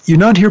 You're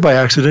not here by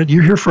accident.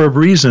 You're here for a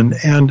reason.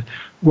 And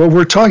what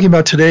we're talking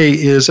about today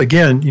is,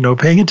 again,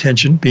 paying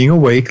attention, being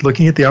awake,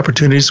 looking at the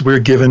opportunities we're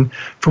given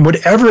from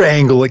whatever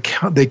angle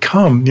they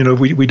come.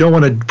 We don't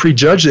want to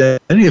prejudge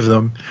any of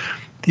them.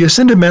 The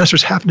Ascended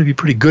Masters happen to be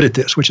pretty good at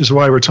this, which is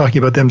why we're talking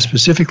about them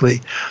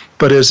specifically.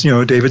 But as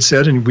David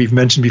said, and we've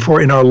mentioned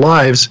before, in our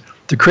lives,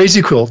 the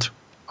crazy quilt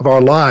of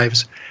our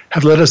lives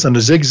have led us on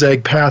a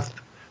zigzag path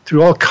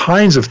through all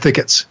kinds of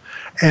thickets.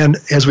 And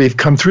as we've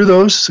come through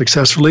those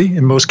successfully,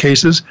 in most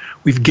cases,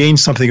 we've gained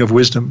something of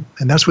wisdom.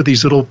 And that's what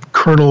these little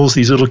kernels,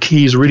 these little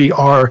keys really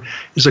are,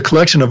 is a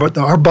collection of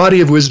our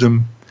body of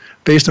wisdom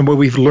based on what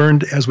we've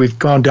learned as we've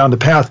gone down the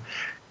path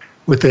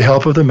with the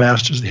help of the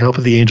masters, the help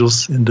of the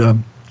angels, and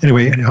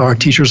anyway, our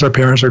teachers, our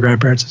parents, our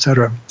grandparents,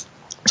 etc.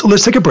 So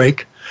let's take a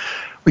break.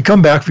 We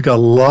come back, we've got a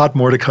lot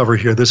more to cover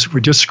here. We're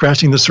just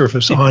scratching the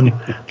surface on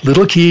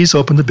little keys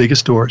open the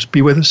biggest doors.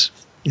 Be with us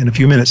in a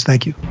few minutes.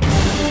 Thank you.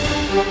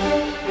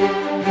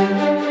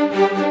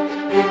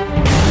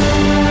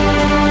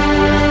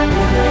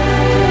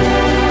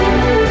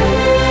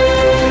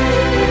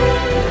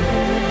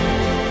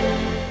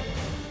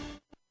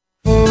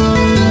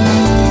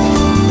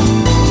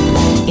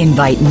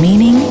 Invite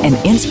meaning and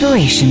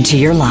inspiration to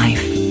your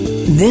life.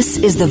 This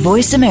is the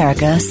Voice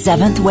America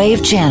 7th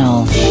Wave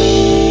Channel.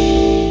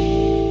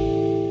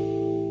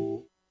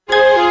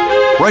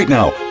 Right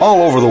now,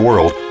 all over the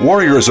world,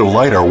 warriors of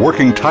light are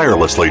working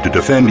tirelessly to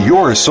defend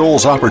your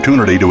soul's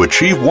opportunity to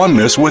achieve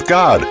oneness with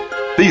God.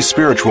 These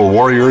spiritual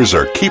warriors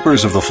are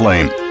keepers of the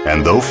flame,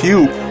 and though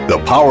few,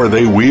 the power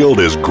they wield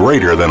is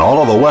greater than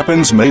all of the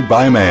weapons made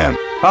by man.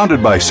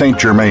 Founded by Saint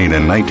Germain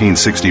in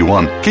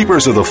 1961,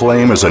 Keepers of the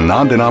Flame is a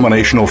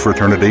non-denominational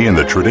fraternity in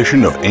the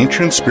tradition of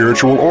ancient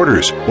spiritual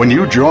orders. When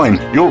you join,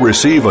 you'll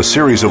receive a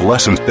series of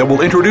lessons that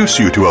will introduce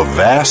you to a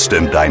vast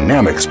and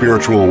dynamic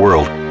spiritual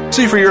world.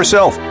 See for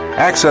yourself.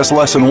 Access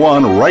Lesson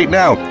 1 right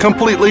now,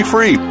 completely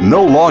free,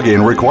 no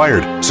login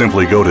required.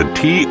 Simply go to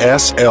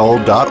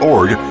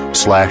tsl.org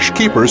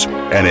www.ascendedmaster.org/keepers,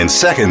 and in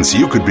seconds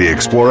you could be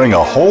exploring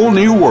a whole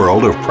new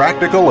world of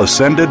practical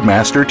Ascended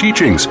Master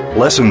teachings.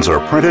 Lessons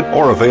are printed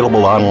or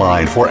available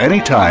online for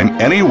anytime,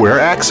 anywhere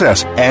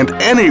access, and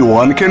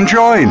anyone can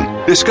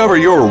join. Discover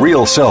your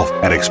real self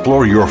and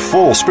explore your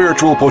full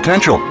spiritual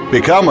potential.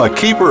 Become a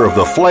keeper of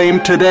the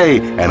flame today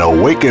and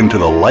awaken to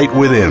the light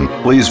within.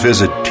 Please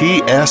visit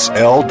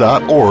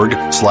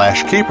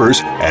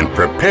tsl.org/keepers and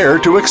prepare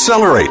to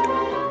accelerate.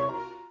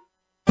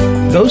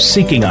 Those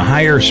seeking a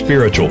higher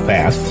spiritual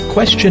path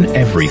question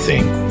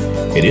everything.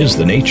 It is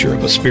the nature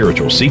of a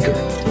spiritual seeker.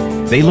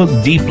 They look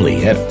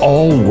deeply at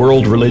all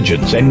world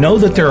religions and know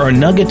that there are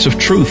nuggets of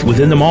truth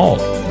within them all.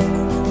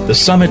 The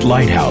Summit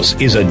Lighthouse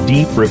is a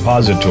deep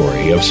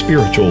repository of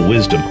spiritual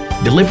wisdom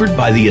delivered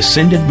by the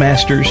Ascended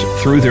Masters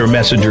through their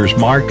messengers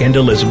Mark and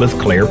Elizabeth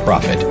Clare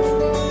Prophet.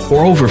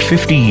 For over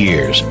 50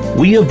 years,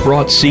 we have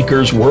brought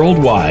seekers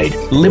worldwide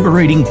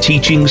liberating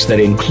teachings that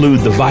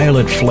include the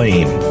violet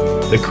flame,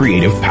 the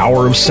creative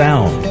power of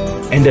sound,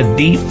 and a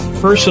deep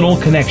personal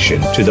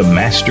connection to the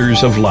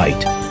Masters of Light.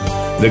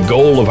 The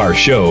goal of our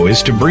show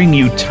is to bring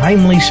you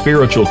timely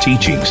spiritual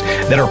teachings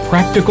that are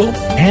practical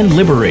and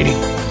liberating.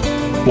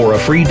 For a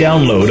free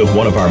download of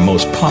one of our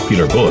most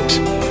popular books,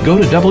 go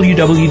to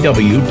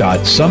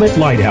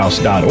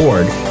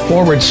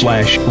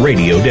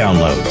www.summitlighthouse.org/radio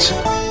downloads.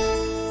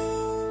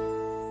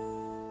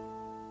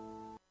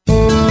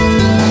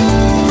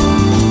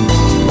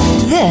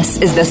 This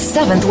is the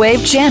Seventh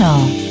Wave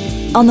Channel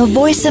on the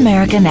Voice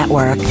America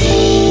Network.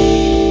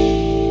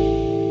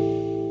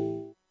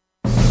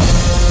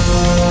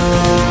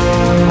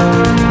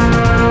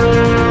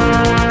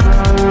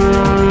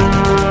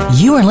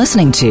 You are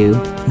listening to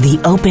The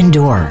Open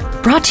Door,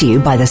 brought to you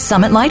by the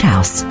Summit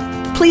Lighthouse.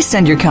 Please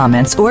send your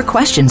comments or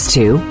questions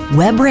to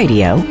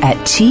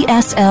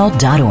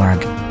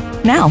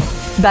webradio@tsl.org. Now,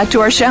 back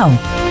to our show.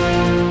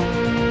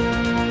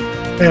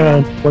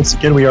 And once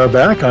again, we are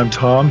back. I'm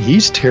Tom.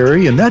 He's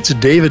Terry, and that's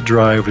David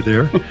Dry over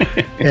there.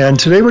 And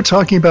today we're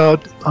talking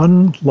about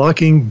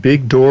unlocking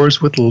big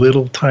doors with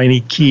little tiny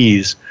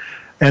keys.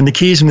 And the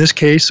keys in this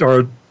case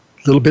are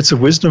little bits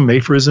of wisdom,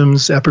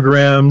 aphorisms,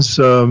 epigrams,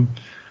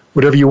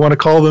 whatever you want to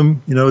call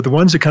them, the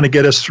ones that kind of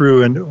get us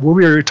through. And what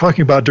we were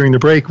talking about during the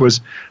break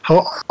was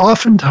how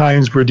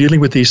oftentimes we're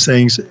dealing with these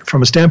things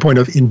from a standpoint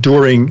of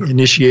enduring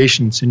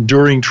initiations,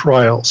 enduring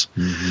trials.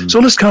 Mm-hmm. So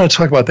let's kind of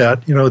talk about that,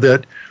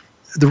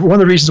 one of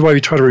the reasons why we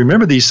try to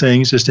remember these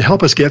things is to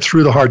help us get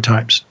through the hard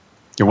times.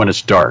 And when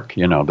it's dark,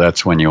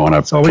 that's when you want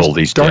to pull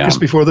these down. Darkest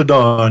before the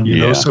dawn, you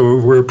know. So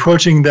we're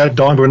approaching that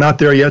dawn, but we're not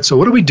there yet. So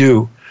what do we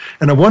do?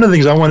 And one of the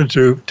things I wanted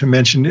to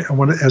mention,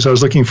 as I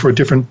was looking for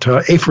different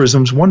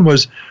aphorisms, one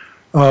was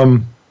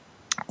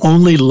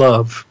only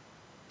love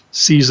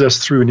sees us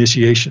through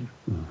initiation.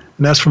 And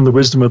that's from the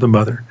wisdom of the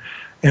mother.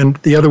 And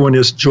the other one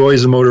is joy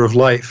is the motor of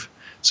life.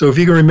 So if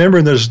you can remember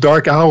in those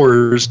dark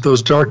hours,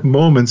 those dark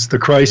moments, the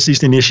crises,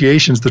 the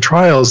initiations, the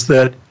trials,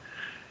 that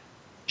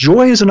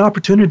joy is an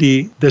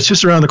opportunity that's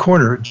just around the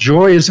corner.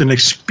 Joy is an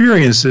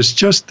experience that's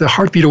just the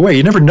heartbeat away.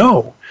 You never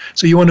know.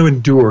 So you want to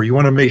endure. You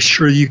want to make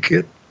sure you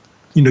get,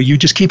 you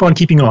just keep on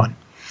keeping on.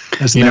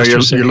 As the master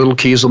said. Your little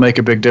keys will make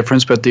a big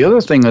difference. But the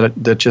other thing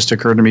that just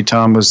occurred to me,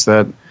 Tom, was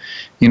that,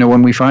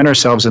 when we find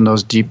ourselves in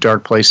those deep,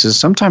 dark places,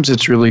 sometimes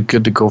it's really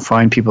good to go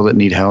find people that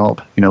need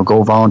help.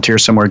 Go volunteer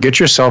somewhere. Get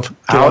yourself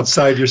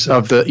outside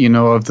yourself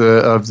of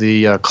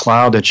the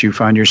cloud that you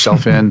find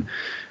yourself in,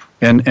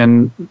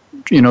 and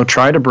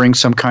try to bring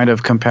some kind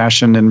of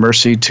compassion and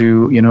mercy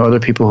to other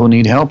people who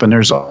need help. And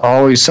there's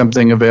always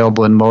something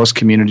available in most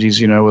communities.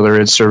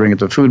 Whether it's serving at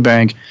the food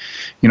bank,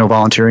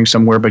 volunteering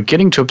somewhere, but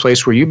getting to a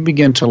place where you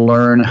begin to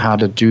learn how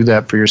to do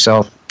that for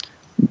yourself.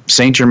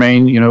 Saint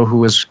Germain, who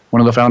was one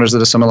of the founders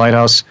of the Summit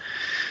Lighthouse,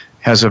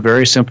 has a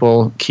very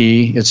simple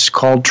key. It's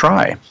called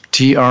TRY,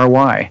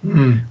 T-R-Y,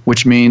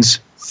 which means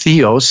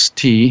Theos,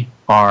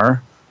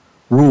 T-R,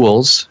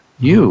 rules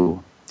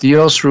you.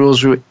 Theos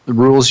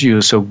rules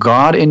you. So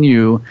God in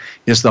you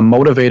is the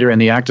motivator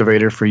and the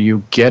activator for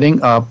you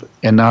getting up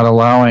and not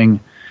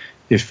allowing,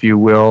 if you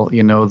will,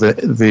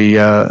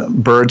 the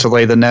bird to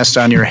lay the nest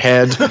on your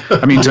head.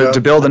 I mean,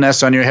 to build the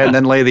nest on your head and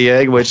then lay the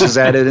egg, which is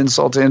added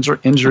insult to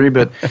injury.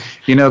 But,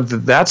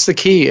 that's the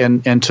key.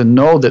 And to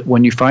know that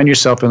when you find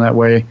yourself in that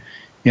way,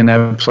 in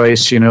that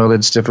place,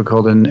 that's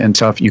difficult and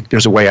tough,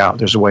 there's a way out.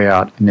 There's a way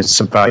out. And it's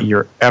about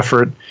your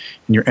effort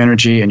and your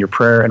energy and your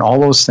prayer and all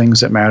those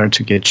things that matter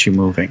to get you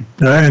moving.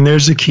 And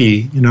there's the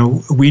key.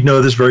 We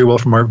know this very well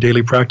from our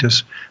daily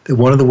practice, that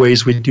one of the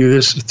ways we do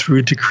this is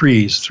through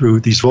decrees,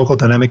 through these vocal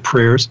dynamic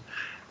prayers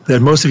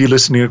that most of you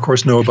listening, of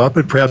course, know about,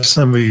 but perhaps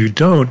some of you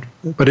don't.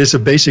 But it's a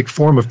basic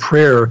form of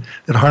prayer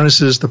that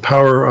harnesses the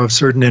power of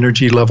certain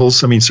energy levels,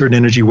 certain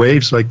energy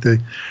waves like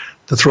the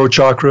throat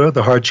chakra,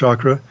 the heart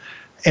chakra.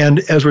 And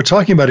as we're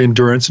talking about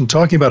endurance and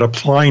talking about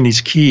applying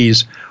these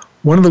keys,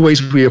 one of the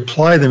ways we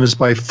apply them is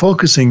by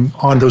focusing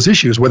on those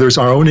issues, whether it's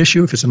our own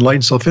issue, if it's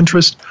enlightened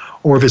self-interest,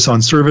 or if it's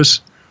on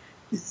service,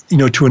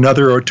 to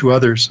another or to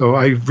others. So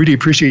I really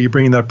appreciate you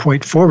bringing that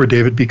point forward,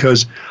 David,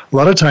 because a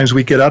lot of times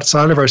we get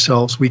outside of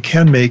ourselves. We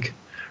can make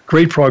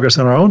great progress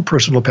on our own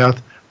personal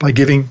path by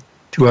giving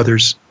to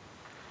others.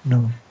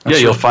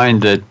 You'll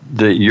find that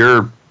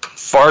you're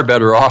far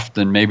better off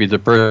than maybe the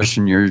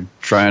person you're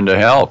trying to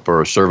help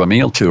or serve a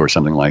meal to or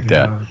something like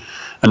that.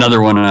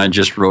 Another one I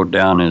just wrote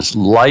down is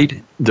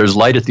light. There's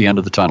light at the end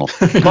of the tunnel.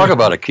 Talk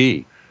about a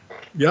key.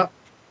 Yeah.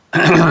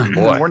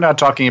 Boy. We're not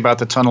talking about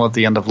the tunnel at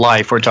the end of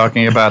life. We're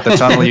talking about the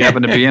tunnel you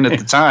happen to be in at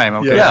the time.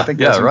 Okay, I think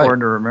that's important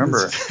to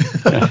remember.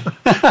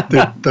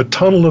 The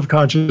tunnel of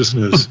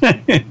consciousness.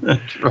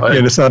 Right.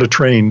 And it's not a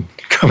train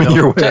coming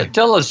your way.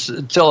 Tell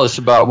us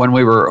about when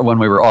we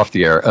were off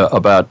the air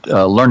about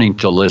learning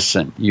to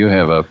listen. You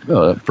have a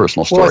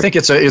personal story. Well, I think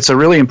it's a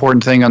really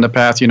important thing on the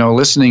path.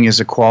 Listening is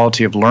a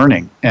quality of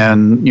learning,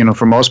 and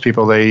for most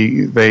people,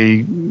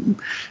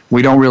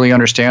 we don't really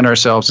understand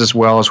ourselves as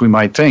well as we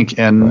might think,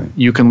 and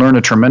you can learn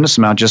a tremendous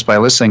amount just by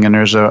listening. And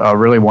there's a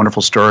really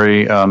wonderful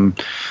story.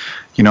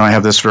 I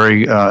have this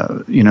very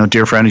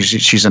dear friend.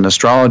 She's an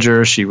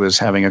astrologer. She was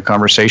having a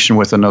conversation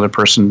with another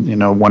person,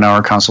 1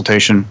 hour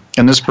consultation,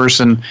 and this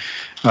person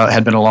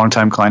had been a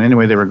long-time client.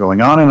 Anyway, they were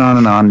going on and on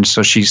and on.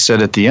 So she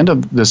said, at the end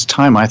of this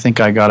time, I think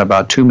I got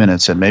about 2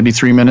 minutes and maybe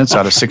 3 minutes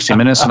out of 60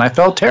 minutes, and I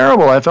felt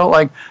terrible. I felt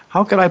like,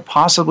 how could I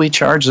possibly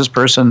charge this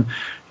person,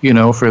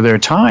 for their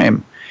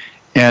time?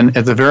 And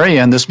at the very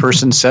end, this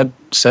person said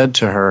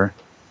to her,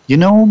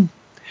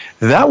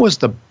 that was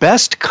the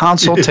best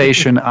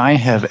consultation I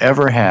have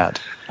ever had.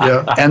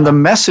 Yeah. And the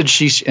message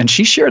she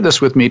shared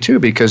this with me too,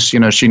 because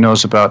she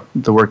knows about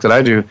the work that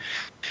I do.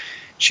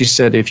 She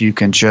said, if you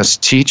can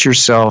just teach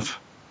yourself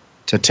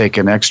to take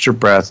an extra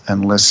breath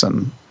and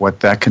listen, what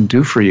that can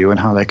do for you and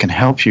how that can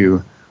help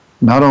you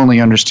not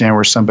only understand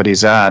where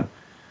somebody's at.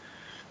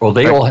 Well,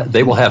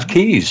 they will have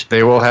keys.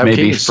 They will have maybe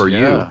keys for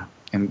you.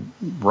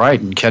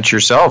 And catch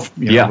yourself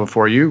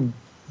before you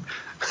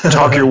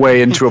talk your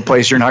way into a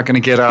place you're not going to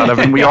get out of,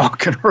 and we all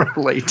can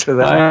relate to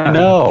that. I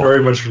know.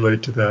 Very much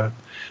relate to that.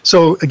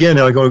 So again,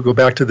 I'm going to go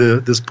back to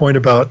this point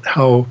about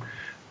how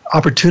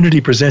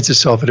opportunity presents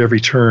itself at every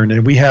turn,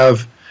 and we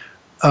have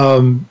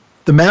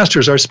the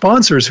masters, our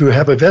sponsors, who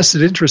have a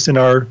vested interest in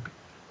our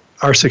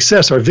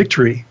success, our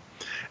victory,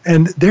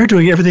 and they're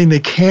doing everything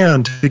they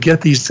can to get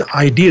these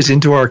ideas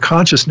into our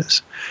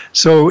consciousness.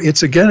 So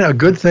it's again a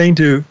good thing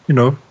to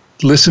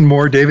listen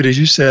more, David, as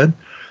you said.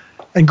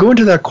 And go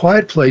into that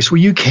quiet place where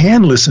you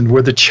can listen,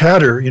 where the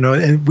chatter,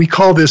 and I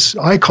call this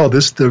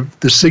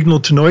the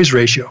signal to noise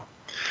ratio.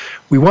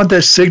 We want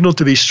that signal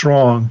to be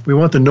strong. We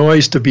want the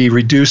noise to be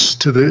reduced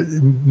to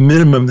the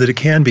minimum that it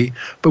can be.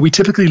 But we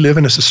typically live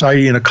in a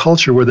society, in a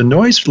culture where the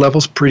noise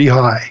level's pretty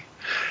high.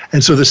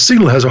 And so the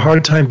signal has a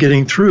hard time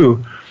getting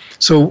through.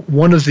 So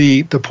one of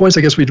the points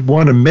I guess we'd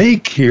want to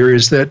make here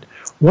is that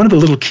one of the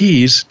little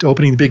keys to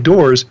opening the big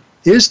doors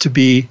is to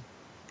be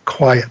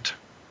quiet,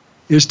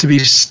 is to be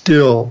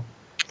still,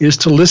 is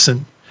to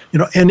listen.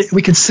 And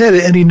we can say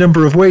it any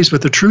number of ways,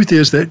 but the truth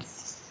is that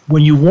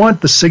when you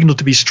want the signal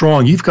to be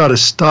strong, you've got to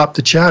stop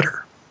the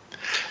chatter.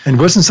 And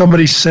wasn't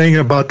somebody saying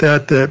about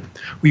that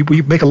we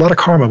make a lot of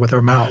karma with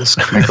our mouths?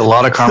 Make a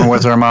lot of karma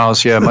with our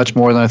mouths, yeah, much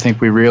more than I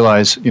think we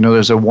realize.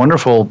 There's a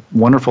wonderful,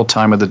 wonderful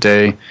time of the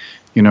day,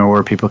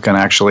 where people can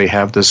actually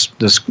have this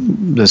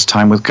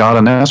time with God,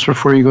 and that's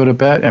before you go to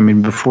bed. I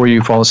mean, before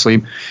you fall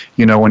asleep,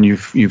 when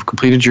you've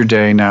completed your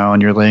day now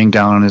and you're laying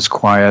down and it's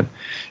quiet,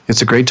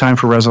 it's a great time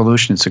for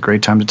resolution. It's a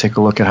great time to take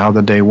a look at how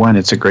the day went.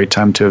 It's a great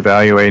time to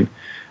evaluate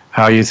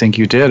how you think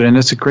you did, and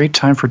it's a great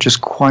time for just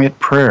quiet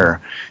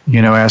prayer,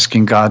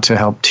 asking God to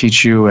help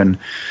teach you and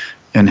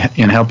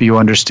help you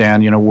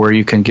understand, where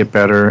you can get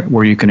better,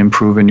 where you can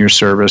improve in your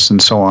service,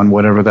 and so on,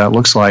 whatever that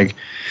looks like.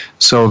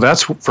 So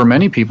that's, for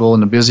many people in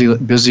the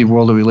busy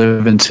world that we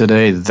live in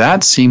today,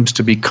 that seems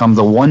to become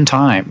the one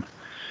time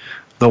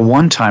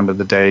of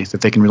the day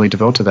that they can really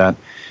devote to that.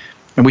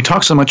 And we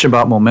talk so much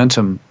about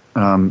momentum,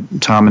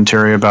 Tom and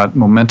Terry, about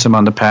momentum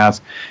on the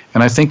path.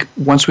 And I think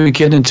once we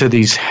get into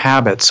these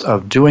habits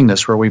of doing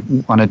this, where we,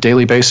 on a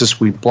daily basis,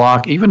 we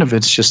block, even if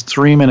it's just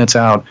 3 minutes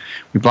out,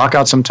 we block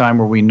out some time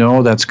where we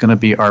know that's going to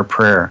be our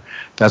prayer,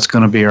 that's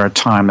going to be our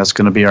time, that's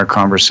going to be our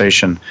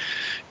conversation.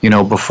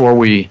 Before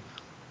we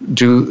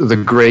do the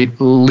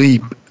great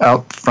leap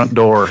out front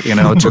door,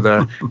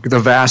 to the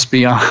vast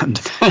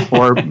beyond,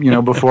 or,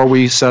 before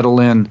we settle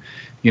in,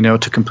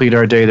 to complete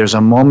our day, there's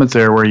a moment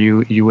there where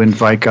you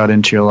invite God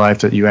into your life,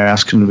 that you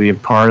ask Him to be a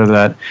part of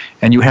that,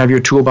 and you have your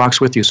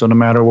toolbox with you. So no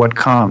matter what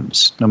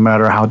comes, no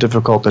matter how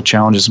difficult the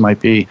challenges might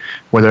be,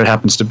 whether it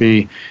happens to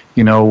be,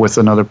 with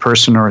another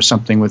person or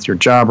something with your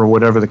job or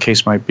whatever the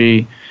case might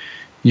be,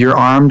 you're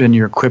armed and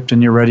you're equipped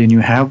and you're ready, and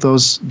you have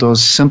those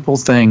simple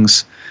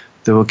things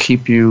that will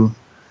keep you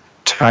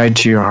tied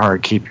to your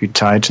heart, keep you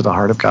tied to the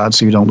heart of God,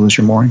 so you don't lose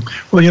your mooring.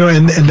 Well,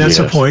 and that's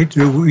a point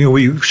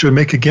we should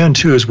make again,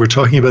 too, as we're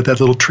talking about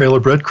that little trail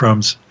of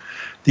breadcrumbs.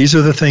 These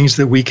are the things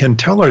that we can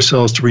tell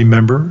ourselves to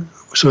remember,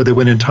 so that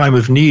when in time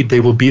of need,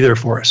 they will be there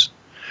for us.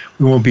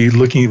 We won't be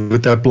looking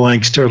with that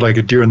blank stare like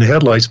a deer in the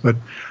headlights, but,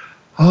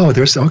 now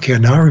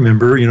I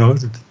remember,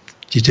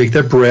 you take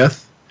that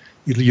breath,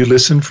 you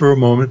listen for a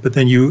moment, but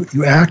then you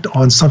act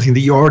on something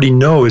that you already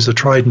know is a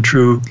tried and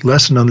true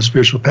lesson on the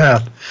spiritual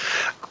path.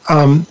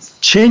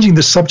 Changing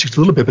the subject a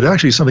little bit, but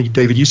actually something,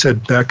 David, you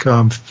said back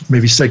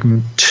maybe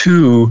segment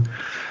 2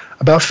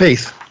 about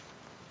faith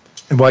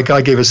and why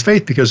God gave us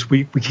faith, because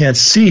we can't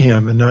see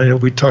him. And I know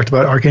we talked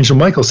about Archangel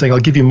Michael saying, I'll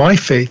give you my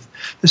faith.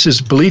 This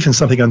is belief in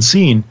something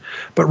unseen.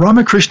 But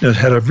Ramakrishna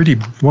had a really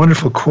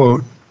wonderful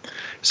quote. He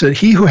said,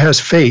 he who has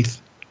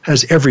faith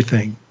has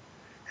everything,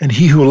 and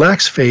he who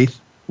lacks faith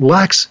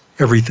lacks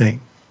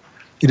everything.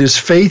 It is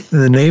faith in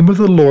the name of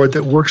the Lord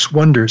that works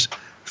wonders.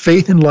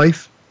 Faith in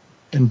life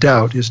and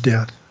doubt is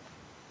death.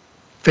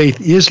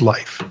 Faith is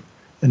life,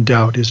 and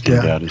doubt is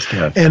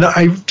death. And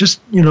I just,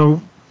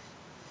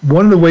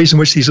 one of the ways in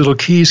which these little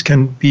keys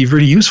can be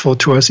really useful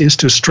to us is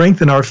to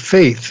strengthen our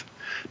faith,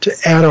 to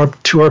add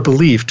to our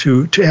belief,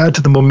 to add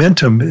to the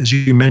momentum, as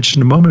you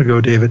mentioned a moment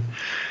ago, David.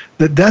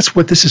 That's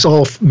what this is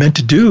all meant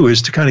to do,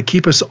 is to kind of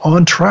keep us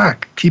on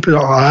track, keep our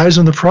eyes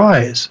on the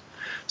prize,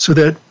 so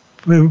that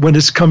when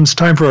it comes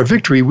time for our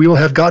victory, we will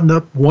have gotten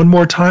up one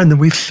more time than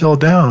we fell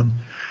down.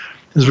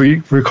 As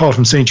we recall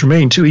from Saint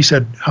Germain, too, he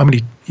said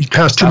he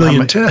passed 2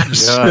 million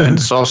tests. Yeah, and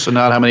it's also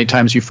not how many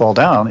times you fall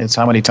down, it's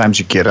how many times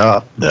you get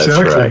up. That's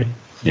exactly right.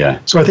 Yeah.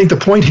 So I think the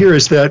point here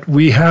is that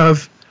we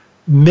have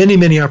many,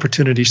 many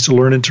opportunities to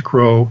learn and to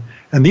grow.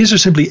 And these are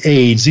simply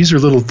aids. These are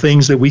little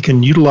things that we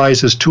can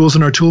utilize as tools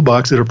in our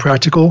toolbox that are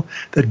practical,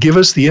 that give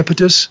us the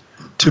impetus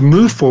to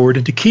move forward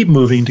and to keep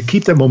moving, to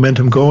keep that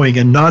momentum going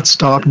and not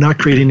stop, not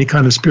create any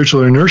kind of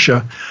spiritual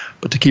inertia,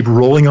 but to keep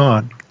rolling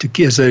on.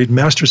 To, as the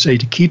masters say,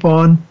 to keep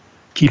on,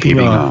 keeping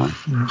on.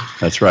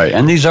 That's right.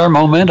 And these are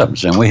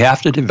momentums, and we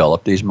have to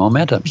develop these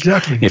momentums.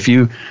 Exactly. If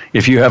you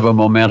have a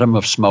momentum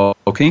of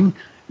smoking,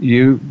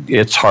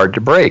 it's hard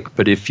to break.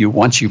 But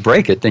once you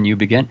break it, then you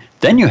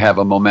have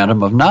a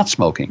momentum of not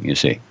smoking, you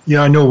see.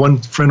 Yeah, I know one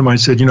friend of mine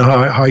said,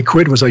 how I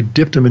quit was I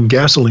dipped him in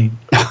gasoline.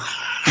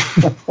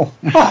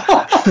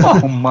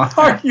 Oh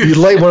my! You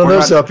light one of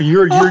those up, and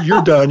you're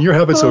done. Your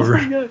habit's over.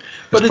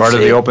 But it's part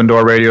of the Open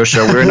Door Radio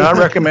Show. We're not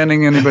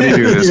recommending anybody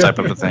do this type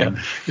of a thing.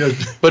 Yeah.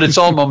 But it's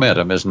all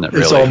momentum, isn't it?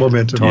 Really? It's all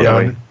momentum.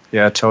 Totally.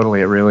 Yeah,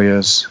 totally. It really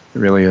is. It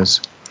really is.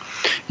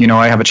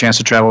 I have a chance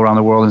to travel around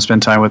the world and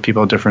spend time with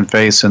people of different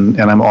faiths, and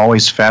I'm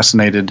always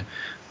fascinated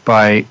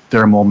by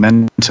their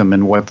momentum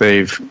and what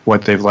they've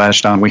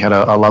latched on. We had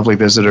a lovely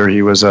visitor.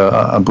 He was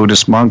a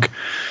Buddhist monk,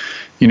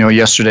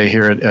 yesterday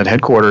here at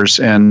headquarters,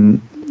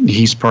 and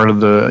he's part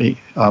of the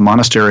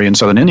monastery in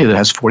southern India that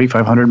has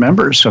 4,500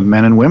 members of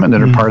men and women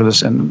that are part of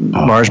this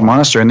large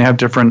monastery. And they have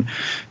different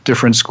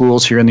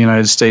schools here in the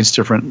United States,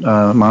 different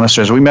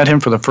monasteries. We met him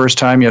for the first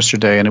time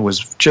yesterday, and it was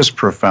just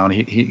profound.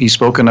 He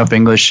spoke enough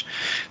English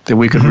that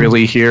we could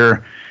really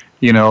hear,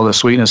 the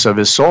sweetness of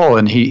his soul.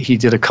 And he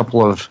did a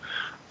couple of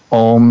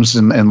ohms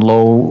and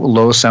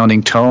low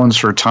sounding tones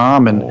for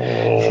Tom, and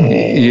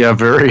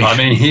very. I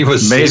mean, he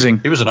was amazing.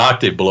 He was an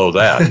octave below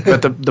that.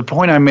 But the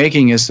point I'm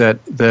making is that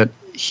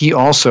he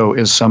also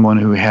is someone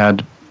who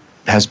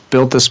has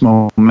built this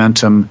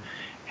momentum,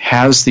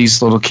 has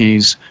these little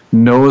keys,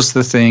 knows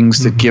the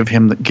things that gives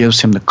him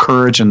the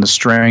courage and the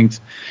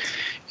strength,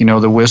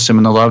 the wisdom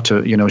and the love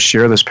to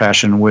share this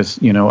passion with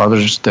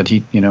others that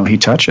he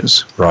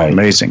touches. Right.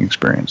 Amazing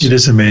experience. It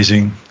is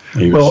amazing.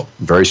 He was a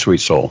very sweet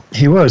soul.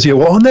 He was. Yeah.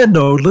 Well, on that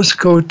note, let's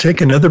go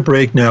take another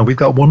break now. We've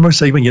got one more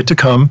segment yet to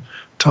come,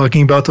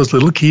 talking about those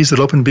little keys that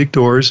open big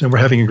doors, and we're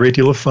having a great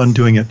deal of fun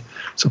doing it.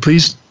 So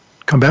please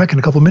come back in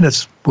a couple of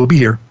minutes. We'll be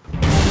here.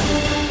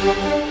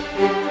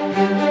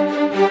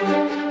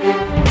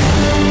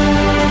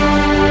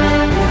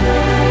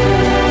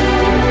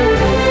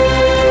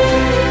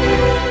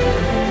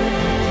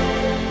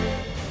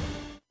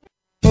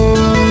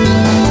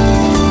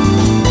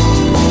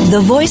 The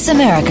Voice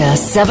America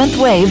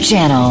 7th Wave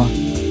Channel.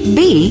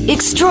 Be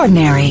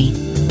extraordinary.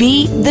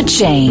 Be the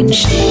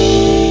change.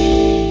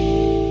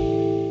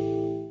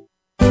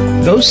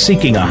 Those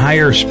seeking a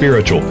higher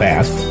spiritual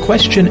path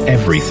question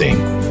everything.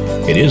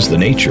 It is the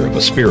nature of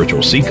a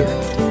spiritual seeker.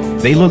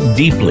 They look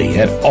deeply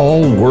at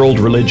all world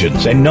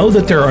religions and know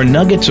that there are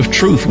nuggets of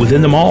truth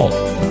within them all.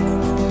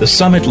 The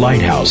Summit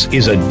Lighthouse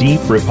is a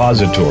deep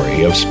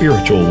repository of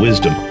spiritual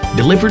wisdom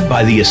delivered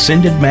by the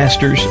Ascended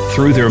Masters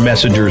through their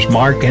messengers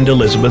Mark and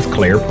Elizabeth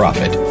Clare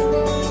Prophet.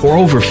 For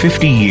over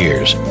 50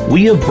 years,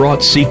 we have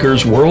brought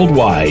seekers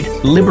worldwide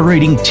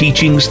liberating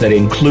teachings that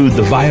include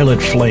the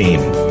violet flame,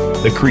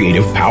 the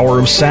creative power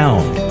of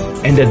sound,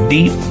 and a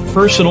deep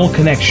personal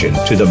connection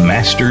to the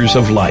Masters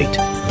of Light.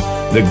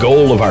 The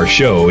goal of our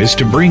show is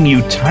to bring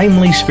you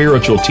timely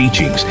spiritual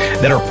teachings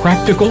that are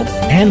practical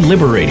and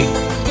liberating.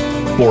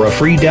 For a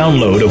free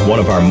download of one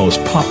of our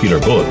most popular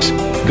books,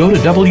 go to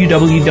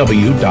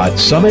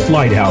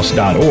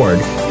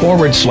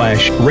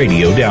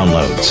www.summitlighthouse.org/radio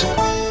downloads.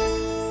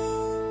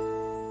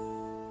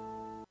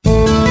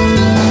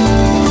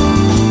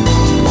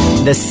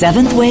 The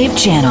 7th Wave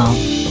Channel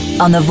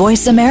on the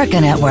Voice America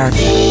Network.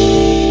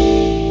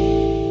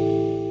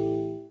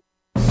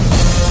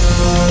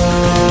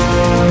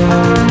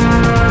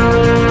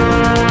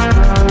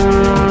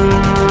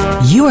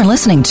 You are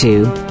listening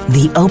to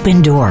The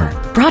Open Door,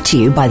 brought to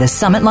you by the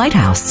Summit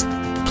Lighthouse.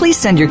 Please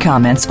send your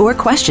comments or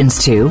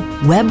questions to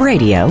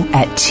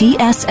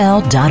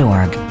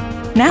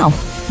webradio@tsl.org. Now,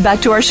 back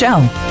to our show.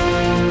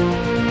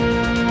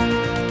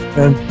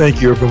 And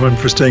thank you, everyone,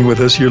 for staying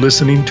with us. You're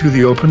listening to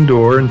The Open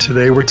Door, and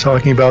today we're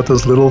talking about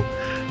those little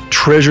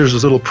treasures,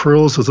 those little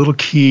pearls, those little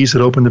keys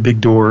that open the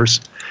big doors.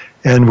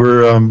 And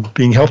we're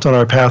being helped on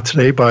our path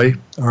today by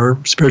our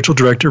spiritual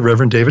director,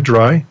 Reverend David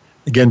Dry.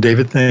 Again,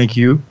 David, thank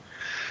you.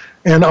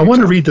 And I want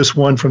to read this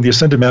one from the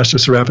Ascended Master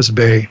Serapis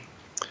Bey.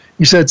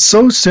 He said,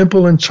 "So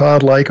simple and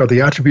childlike are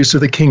the attributes of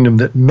the kingdom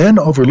that men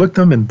overlook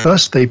them and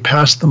thus they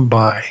pass them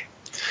by."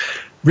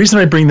 The reason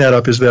I bring that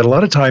up is that a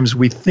lot of times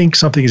we think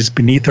something is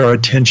beneath our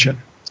attention.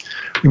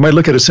 We might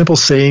look at a simple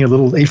saying, a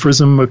little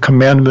aphorism, a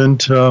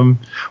commandment,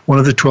 one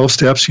of the 12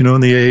 steps, in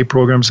the AA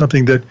program,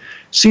 something that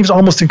seems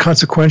almost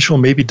inconsequential,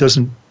 maybe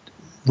doesn't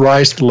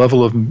rise to the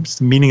level of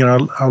meaning in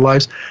our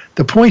lives.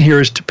 The point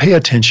here is to pay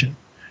attention,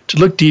 to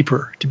look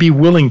deeper, to be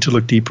willing to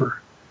look deeper.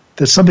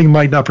 That something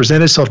might not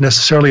present itself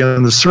necessarily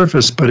on the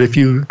surface, but if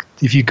you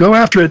go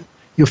after it,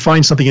 you'll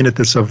find something in it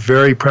that's of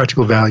very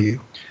practical value.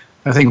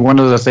 I think one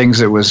of the things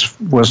that was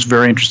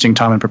very interesting,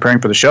 Tom, in preparing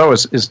for the show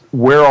is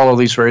where all of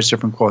these various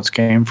different quotes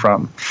came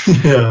from.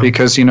 Yeah.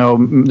 Because, there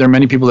are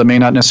many people that may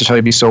not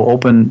necessarily be so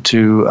open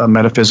to a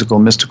metaphysical,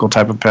 mystical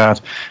type of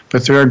path,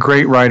 but there are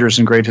great writers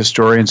and great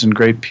historians and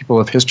great people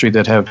of history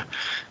that have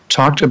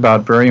talked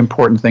about very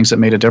important things that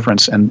made a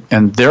difference, and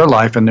their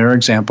life and their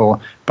example,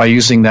 by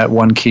using that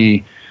one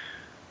key,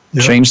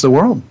 changed the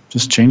world.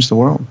 Just changed the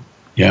world.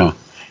 Yeah.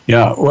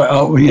 Yeah,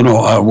 well,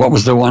 what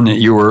was the one that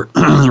you were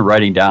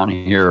writing down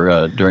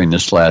here during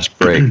this last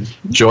break?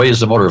 Joy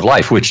is the motor of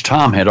life, which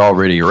Tom had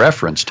already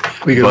referenced.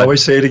 We can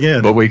always say it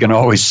again. But we can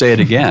always say it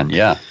again,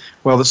 yeah.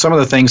 Well, some of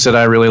the things that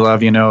I really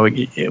love,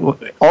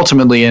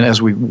 ultimately, and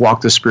as we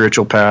walk the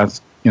spiritual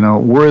path,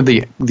 we're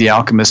the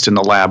alchemist in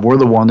the lab. We're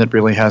the one that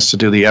really has to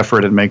do the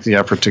effort and make the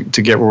effort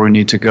to get where we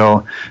need to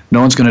go.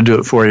 No one's going to do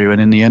it for you, and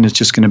in the end, it's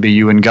just going to be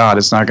you and God.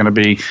 It's not going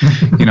to be,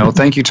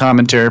 thank you, Tom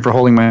and Terry, for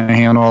holding my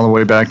hand all the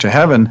way back to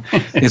heaven.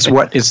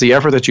 It's the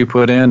effort that you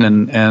put in,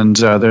 and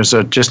there's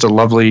just a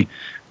lovely,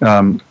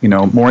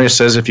 Moria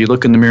says, if you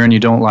look in the mirror and you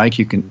don't like,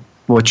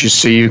 what you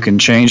see, you can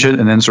change it.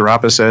 And then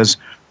Serapis says,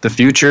 the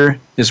future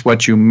is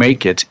what you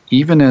make it,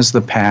 even as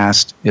the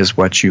past is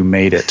what you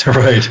made it.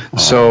 Right.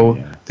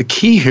 So the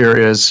key here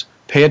is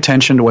pay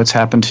attention to what's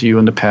happened to you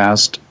in the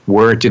past,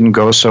 where it didn't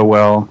go so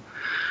well.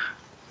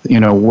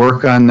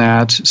 Work on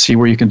that, see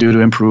where you can do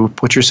to improve.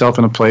 Put yourself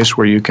in a place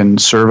where you can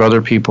serve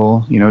other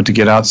people, to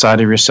get outside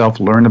of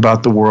yourself, learn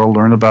about the world,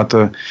 learn about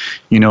the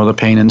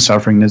pain and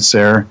suffering that's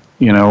there.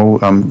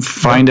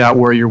 Find out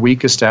where you're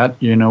weakest at,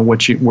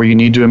 where you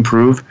need to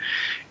improve,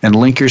 and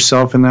link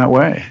yourself in that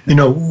way.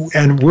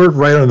 And we're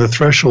right on the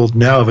threshold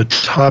now of a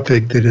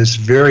topic that is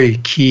very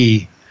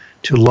key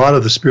to a lot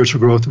of the spiritual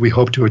growth that we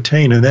hope to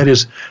attain, and that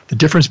is the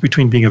difference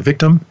between being a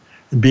victim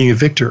and being a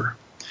victor.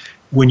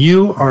 When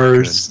you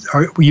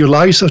when you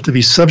allow yourself to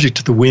be subject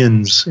to the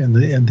winds and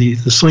the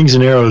slings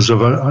and arrows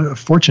of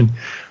fortune,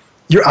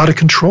 you're out of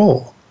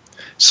control.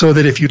 So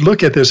that if you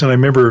look at this, and I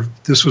remember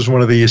this was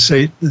one of the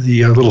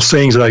little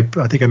sayings that I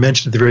think I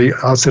mentioned at the very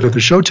outset of the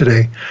show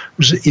today,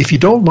 was if you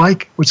don't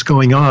like what's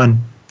going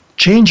on,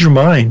 change your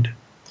mind.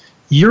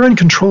 You're in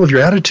control of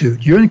your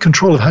attitude. You're in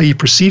control of how you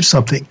perceive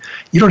something.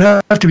 You don't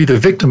have to be the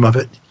victim of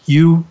it.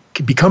 You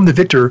can become the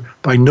victor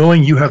by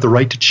knowing you have the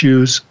right to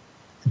choose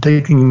and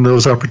taking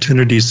those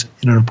opportunities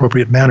in an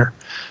appropriate manner.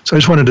 So I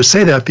just wanted to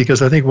say that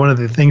because I think one of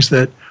the things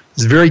that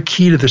is very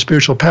key to the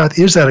spiritual path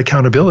is that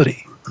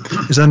accountability,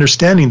 is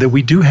understanding that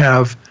we do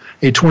have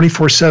a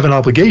 24/7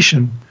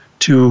 obligation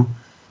to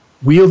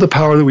wield the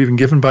power that we've been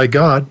given by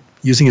God,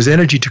 using His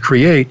energy to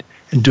create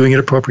and doing it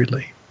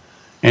appropriately.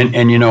 And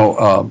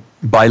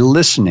by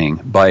listening,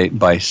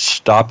 by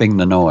stopping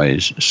the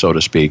noise, so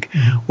to speak,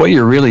 what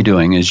you're really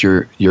doing is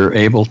you're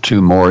able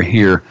to more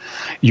hear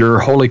your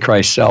Holy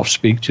Christ self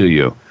speak to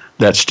you.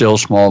 That still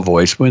small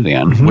voice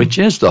within, which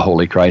is the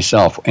Holy Christ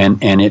self,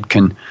 and it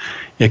can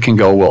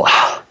go, well,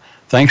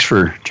 thanks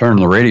for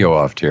turning the radio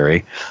off,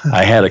 Terry.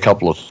 I had a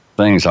couple of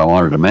things I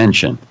wanted to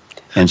mention.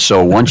 And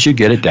so once you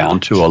get it down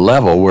to a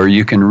level where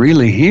you can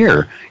really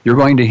hear, you're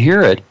going to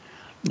hear it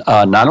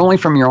not only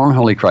from your own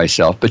Holy Christ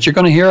self, but you're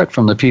going to hear it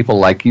from the people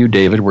like you,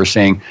 David, were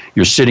saying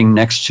you're sitting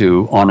next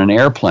to on an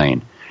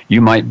airplane. You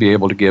might be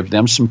able to give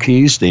them some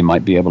keys. They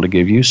might be able to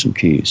give you some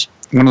keys.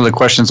 One of the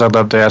questions I'd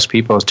love to ask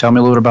people is, tell me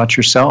a little bit about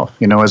yourself.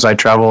 As I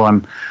travel, I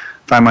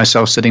find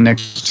myself sitting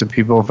next to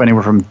people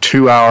anywhere from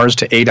 2 hours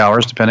to 8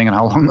 hours, depending on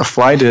how long the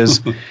flight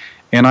is.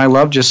 And I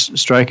love just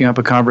striking up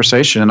a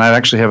conversation. And I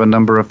actually have a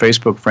number of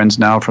Facebook friends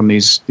now from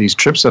these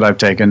trips that I've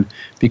taken,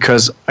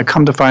 because I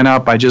come to find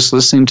out by just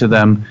listening to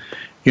them,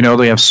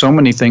 they have so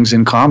many things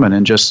in common,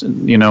 and just,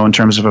 in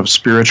terms of a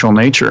spiritual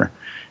nature.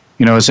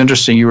 It's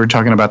interesting, you were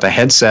talking about the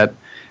headset.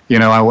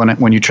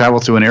 When you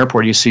travel through an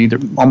airport, you see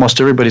that almost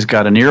everybody's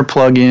got an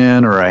earplug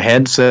in or a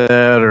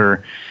headset,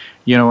 or,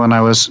 and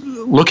I was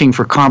looking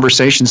for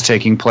conversations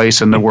taking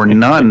place, and there were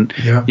none.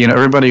 Yeah.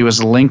 Everybody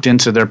was linked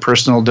into their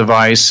personal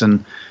device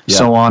and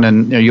so on.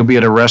 And you'll be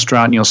at a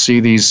restaurant and you'll see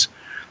these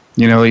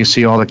You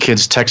see all the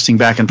kids texting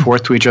back and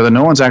forth to each other.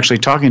 No one's actually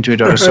talking to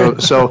each other.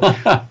 So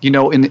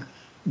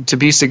to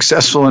be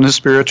successful in a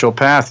spiritual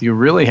path, you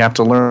really have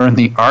to learn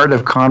the art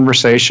of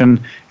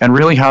conversation and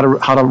really how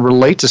to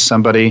relate to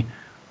somebody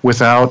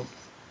without,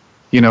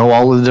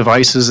 all of the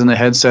devices and the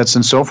headsets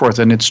and so forth.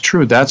 And it's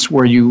true. That's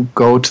where you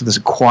go to this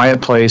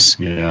quiet place.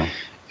 Yeah.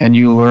 And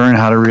you learn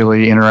how to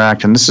really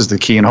interact, and this is the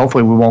key. And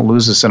hopefully, we won't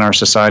lose this in our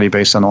society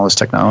based on all this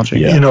technology.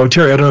 Yeah.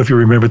 Terry, I don't know if you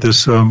remember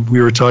this.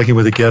 We were talking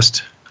with a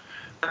guest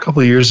a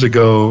couple of years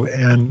ago,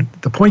 and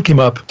the point came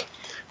up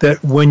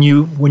that when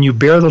you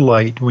bear the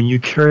light, when you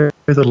carry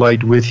the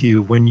light with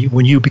you, when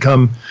you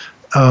become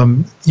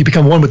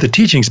one with the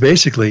teachings,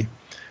 basically,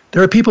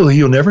 there are people who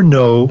you'll never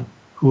know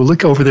who will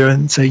look over there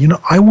and say,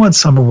 I want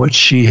some of what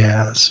she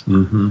has.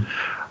 Mm-hmm.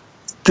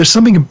 There's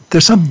something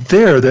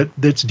there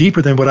that's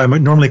deeper than what I'm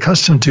normally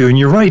accustomed to. And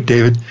you're right,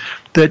 David,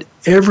 that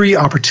every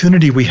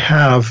opportunity we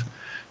have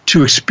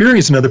to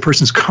experience another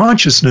person's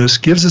consciousness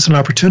gives us an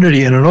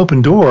opportunity and an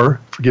open door,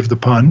 forgive the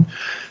pun,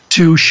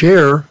 to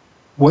share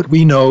what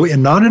we know,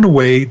 and not in a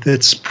way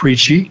that's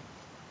preachy,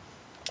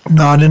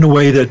 not in a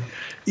way that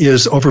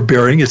is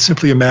overbearing. It's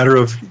simply a matter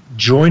of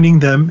joining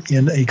them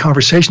in a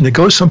conversation that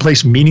goes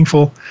someplace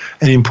meaningful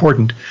and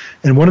important.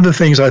 And one of the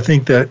things I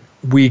think that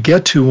we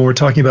get to when we're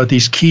talking about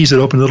these keys that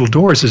open little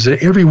doors is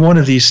that every one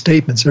of these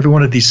statements, every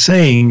one of these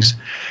sayings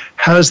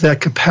has that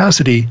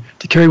capacity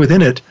to carry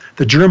within it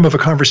the germ of a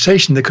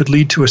conversation that could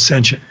lead to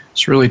ascension.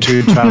 It's really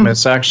true, Tom.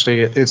 It's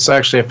actually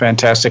a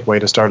fantastic way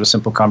to start a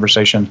simple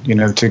conversation,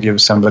 to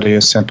give somebody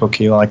a simple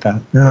key like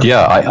that.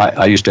 Yeah,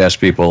 I used to ask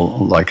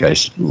people, like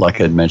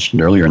I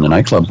mentioned earlier in the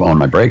nightclub on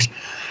my breaks,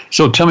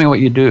 so tell me what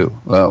you do.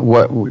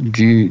 What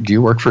do you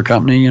work for a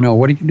company?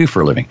 What do you do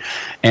for a living?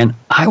 And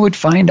I would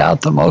find out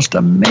the most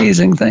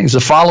amazing things. The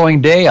following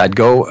day, I'd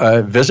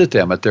go visit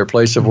them at their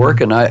place of work,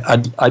 and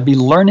I'd be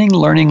learning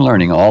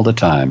all the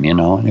time. And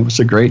it was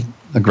a great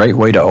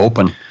way to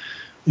open.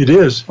 It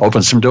is.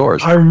 Open some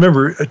doors. I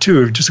remember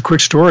too. Just a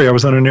quick story. I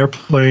was on an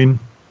airplane,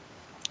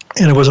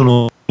 and it wasn't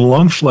a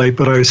long flight,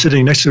 but I was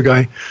sitting next to a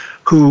guy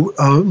who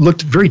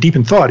looked very deep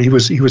in thought. He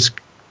was.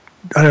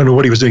 I don't know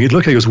what he was doing. He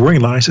looked like he was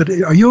worrying a lot. I said,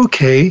 "Are you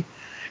okay?" He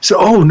said,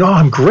 "Oh, no,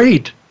 I'm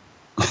great.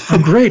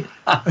 I'm great."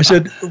 I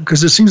said,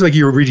 "Because it seems like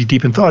you were really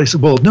deep in thought." He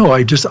said, "Well, no,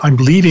 I'm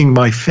leaving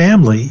my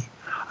family.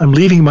 I'm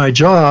leaving my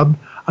job.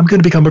 I'm going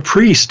to become a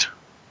priest."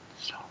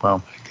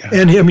 Wow.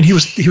 And he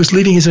was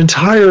leaving his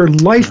entire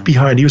life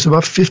behind. He was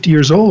about 50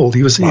 years old.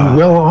 He was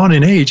well on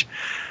in age.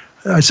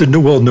 I said, "No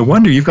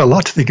wonder. You've got a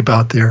lot to think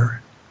about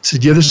there." I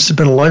said, "Yeah, this has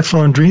been a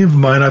lifelong dream of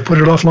mine. I put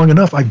it off long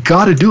enough. I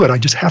got to do it. I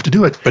just have to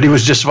do it." But he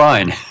was just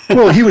fine.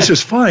 Well, he was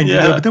just fine.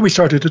 Yeah. But then we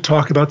started to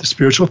talk about the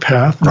spiritual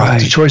path,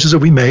 right, the choices that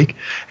we make,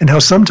 and how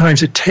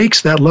sometimes it takes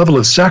that level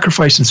of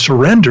sacrifice and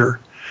surrender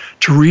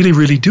to really,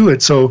 really do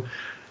it. So,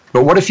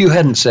 but what if you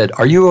hadn't said,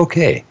 "Are you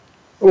okay?"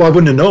 Well, I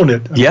wouldn't have known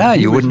it.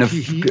 You wouldn't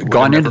have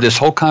gone into this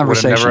whole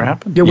conversation. Would have never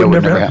happened. Yeah, would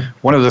never happen.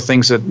 One of the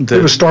things that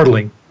it was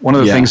startling. One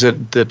of the things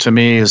that to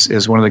me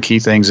is one of the key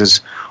things is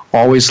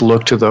always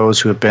look to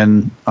those who have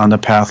been on the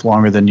path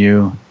longer than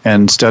you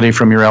and study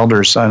from your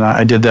elders. And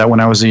I did that when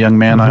I was a young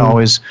man. Mm-hmm. I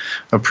always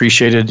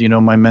appreciated,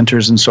 my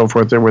mentors and so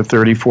forth that were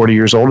 30, 40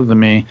 years older than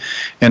me.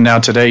 And now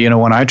today,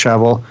 when I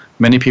travel,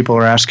 many people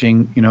are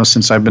asking,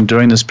 since I've been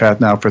doing this path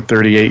now for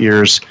 38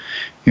 years,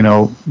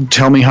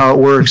 tell me how it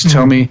works.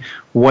 Tell me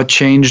what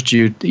changed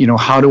you.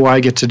 How do I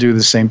get to do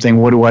the same thing?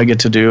 What do I get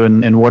to do?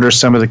 And what are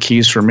some of the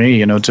keys for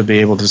me, to be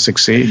able to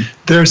succeed?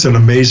 There's an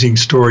amazing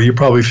story. You're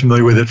probably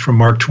familiar with it from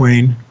Mark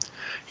Twain.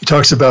 He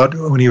talks about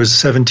when he was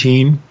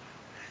 17,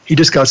 he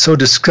just got so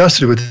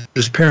disgusted with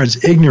his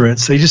parents'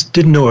 ignorance. They just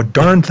didn't know a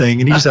darn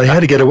thing. And he said, I had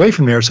to get away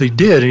from there. So he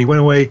did. And he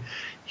went away.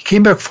 He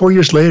came back 4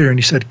 years later and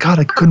he said, God,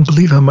 I couldn't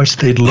believe how much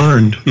they'd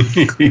learned.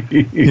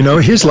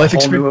 His life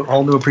experience.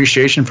 Whole new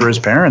appreciation for his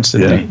parents,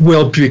 didn't he?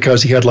 Well,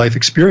 because he had life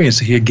experience.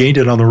 He had gained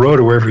it on the road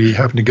or wherever he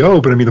happened to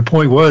go. But the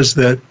point was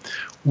that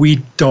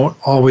we don't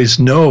always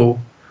know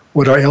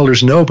what our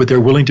elders know, but they're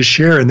willing to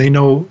share, and they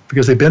know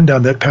because they've been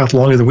down that path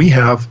longer than we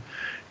have.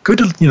 Good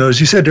to,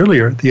 as you said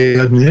earlier, the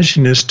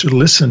admonition is to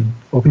listen,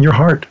 open your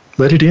heart,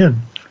 let it in,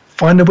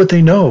 find out what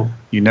they know.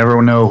 You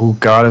never know who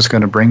God is going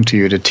to bring to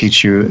you to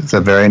teach you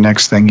the very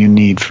next thing you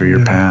need for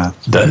your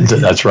path.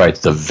 That's right,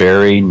 the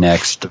very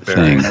next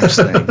thing.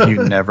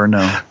 You never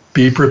know.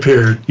 Be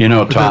prepared.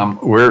 Tom,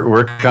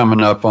 we're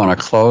coming up on a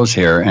close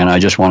here, and I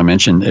just want to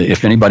mention,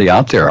 if anybody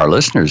out there, our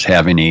listeners,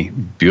 have any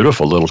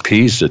beautiful little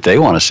keys that they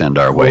want to send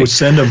our way.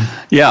 Send them.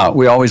 Yeah,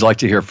 we always like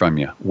to hear from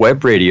you.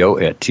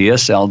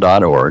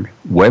 webradio@tsl.org,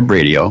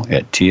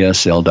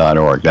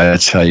 webradio@tsl.org.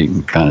 That's how you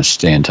can kind of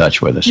stay in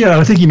touch with us. Yeah,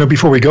 I think,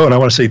 before we go, and I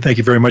want to say thank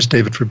you very much,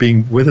 David, for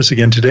being with us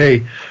again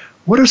today.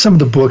 What are some of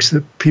the books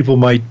that people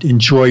might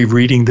enjoy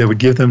reading that would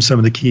give them some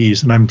of the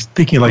keys? And I'm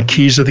thinking like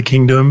Keys of the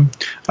Kingdom.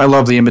 I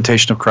love The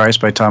Imitation of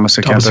Christ by Thomas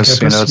à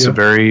Kempis. It's a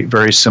very,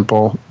 very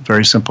simple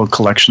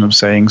collection of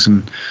sayings.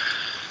 And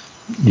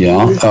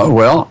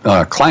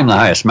Climb the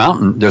Highest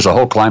Mountain. There's a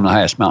whole Climb the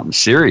Highest Mountain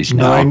series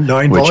now,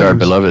 nine which volumes. Our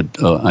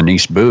beloved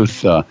Anise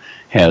Booth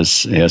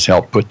has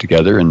helped put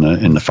together in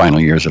the final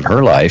years of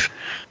her life.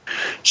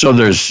 So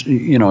there's,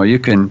 you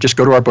can just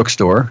go to our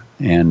bookstore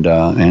and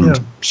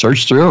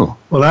search through.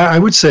 Well, I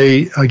would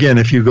say, again,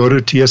 if you go to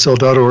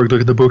tsl.org,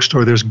 look at the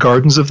bookstore, there's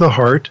Gardens of the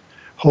Heart,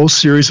 whole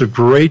series of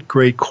great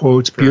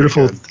quotes,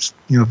 beautiful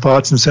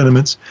thoughts and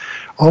sentiments.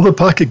 All the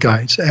pocket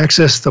guides,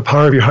 Access the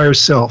Power of Your Higher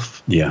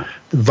Self. Yeah.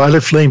 The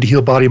Violet Flame to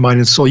Heal Body, Mind,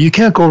 and Soul. You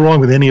can't go wrong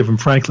with any of them,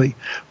 frankly.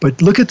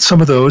 But look at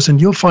some of those,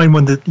 and you'll find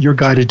one that you're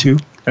guided to.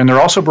 And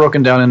they're also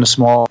broken down into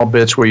small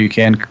bits where you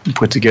can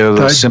put together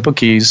those simple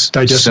keys.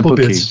 Digestible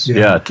bits.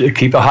 Yeah, to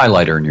keep a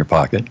highlighter in your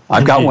pocket.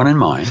 I've got one in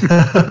mine.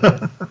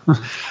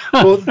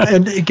 Well,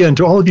 and again,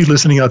 to all of you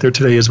listening out there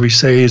today, as we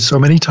say so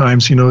many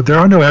times, there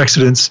are no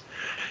accidents.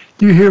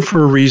 You're here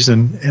for a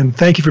reason, and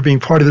thank you for being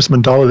part of this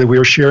mandala that we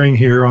are sharing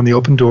here on the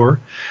Open Door.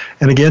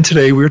 And again,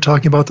 today we are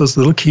talking about those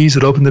little keys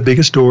that open the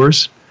biggest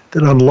doors,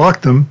 that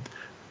unlock them.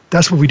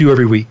 That's what we do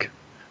every week.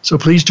 So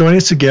please join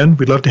us again.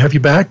 We'd love to have you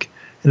back.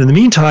 And in the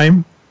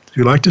meantime,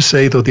 we like to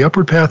say, though the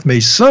upward path may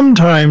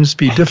sometimes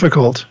be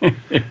difficult,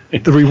 the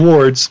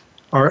rewards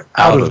are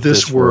out of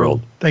this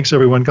world. Thanks,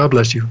 everyone. God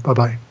bless you.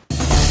 Bye-bye.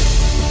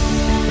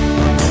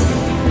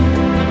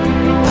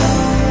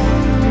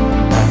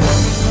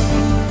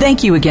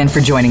 Thank you again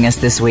for joining us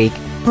this week.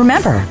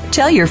 Remember,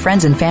 tell your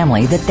friends and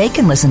family that they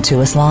can listen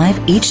to us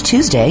live each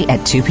Tuesday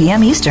at 2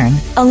 p.m. Eastern,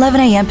 11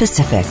 a.m.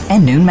 Pacific,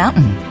 and noon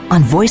Mountain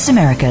on Voice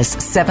America's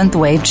 7th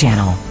Wave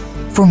channel.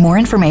 For more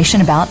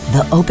information about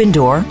the Open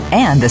Door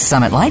and the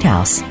Summit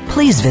Lighthouse,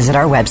 please visit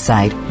our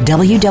website,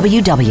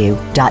 www.tsl.org.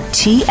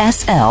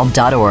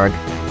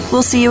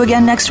 We'll see you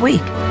again next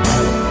week.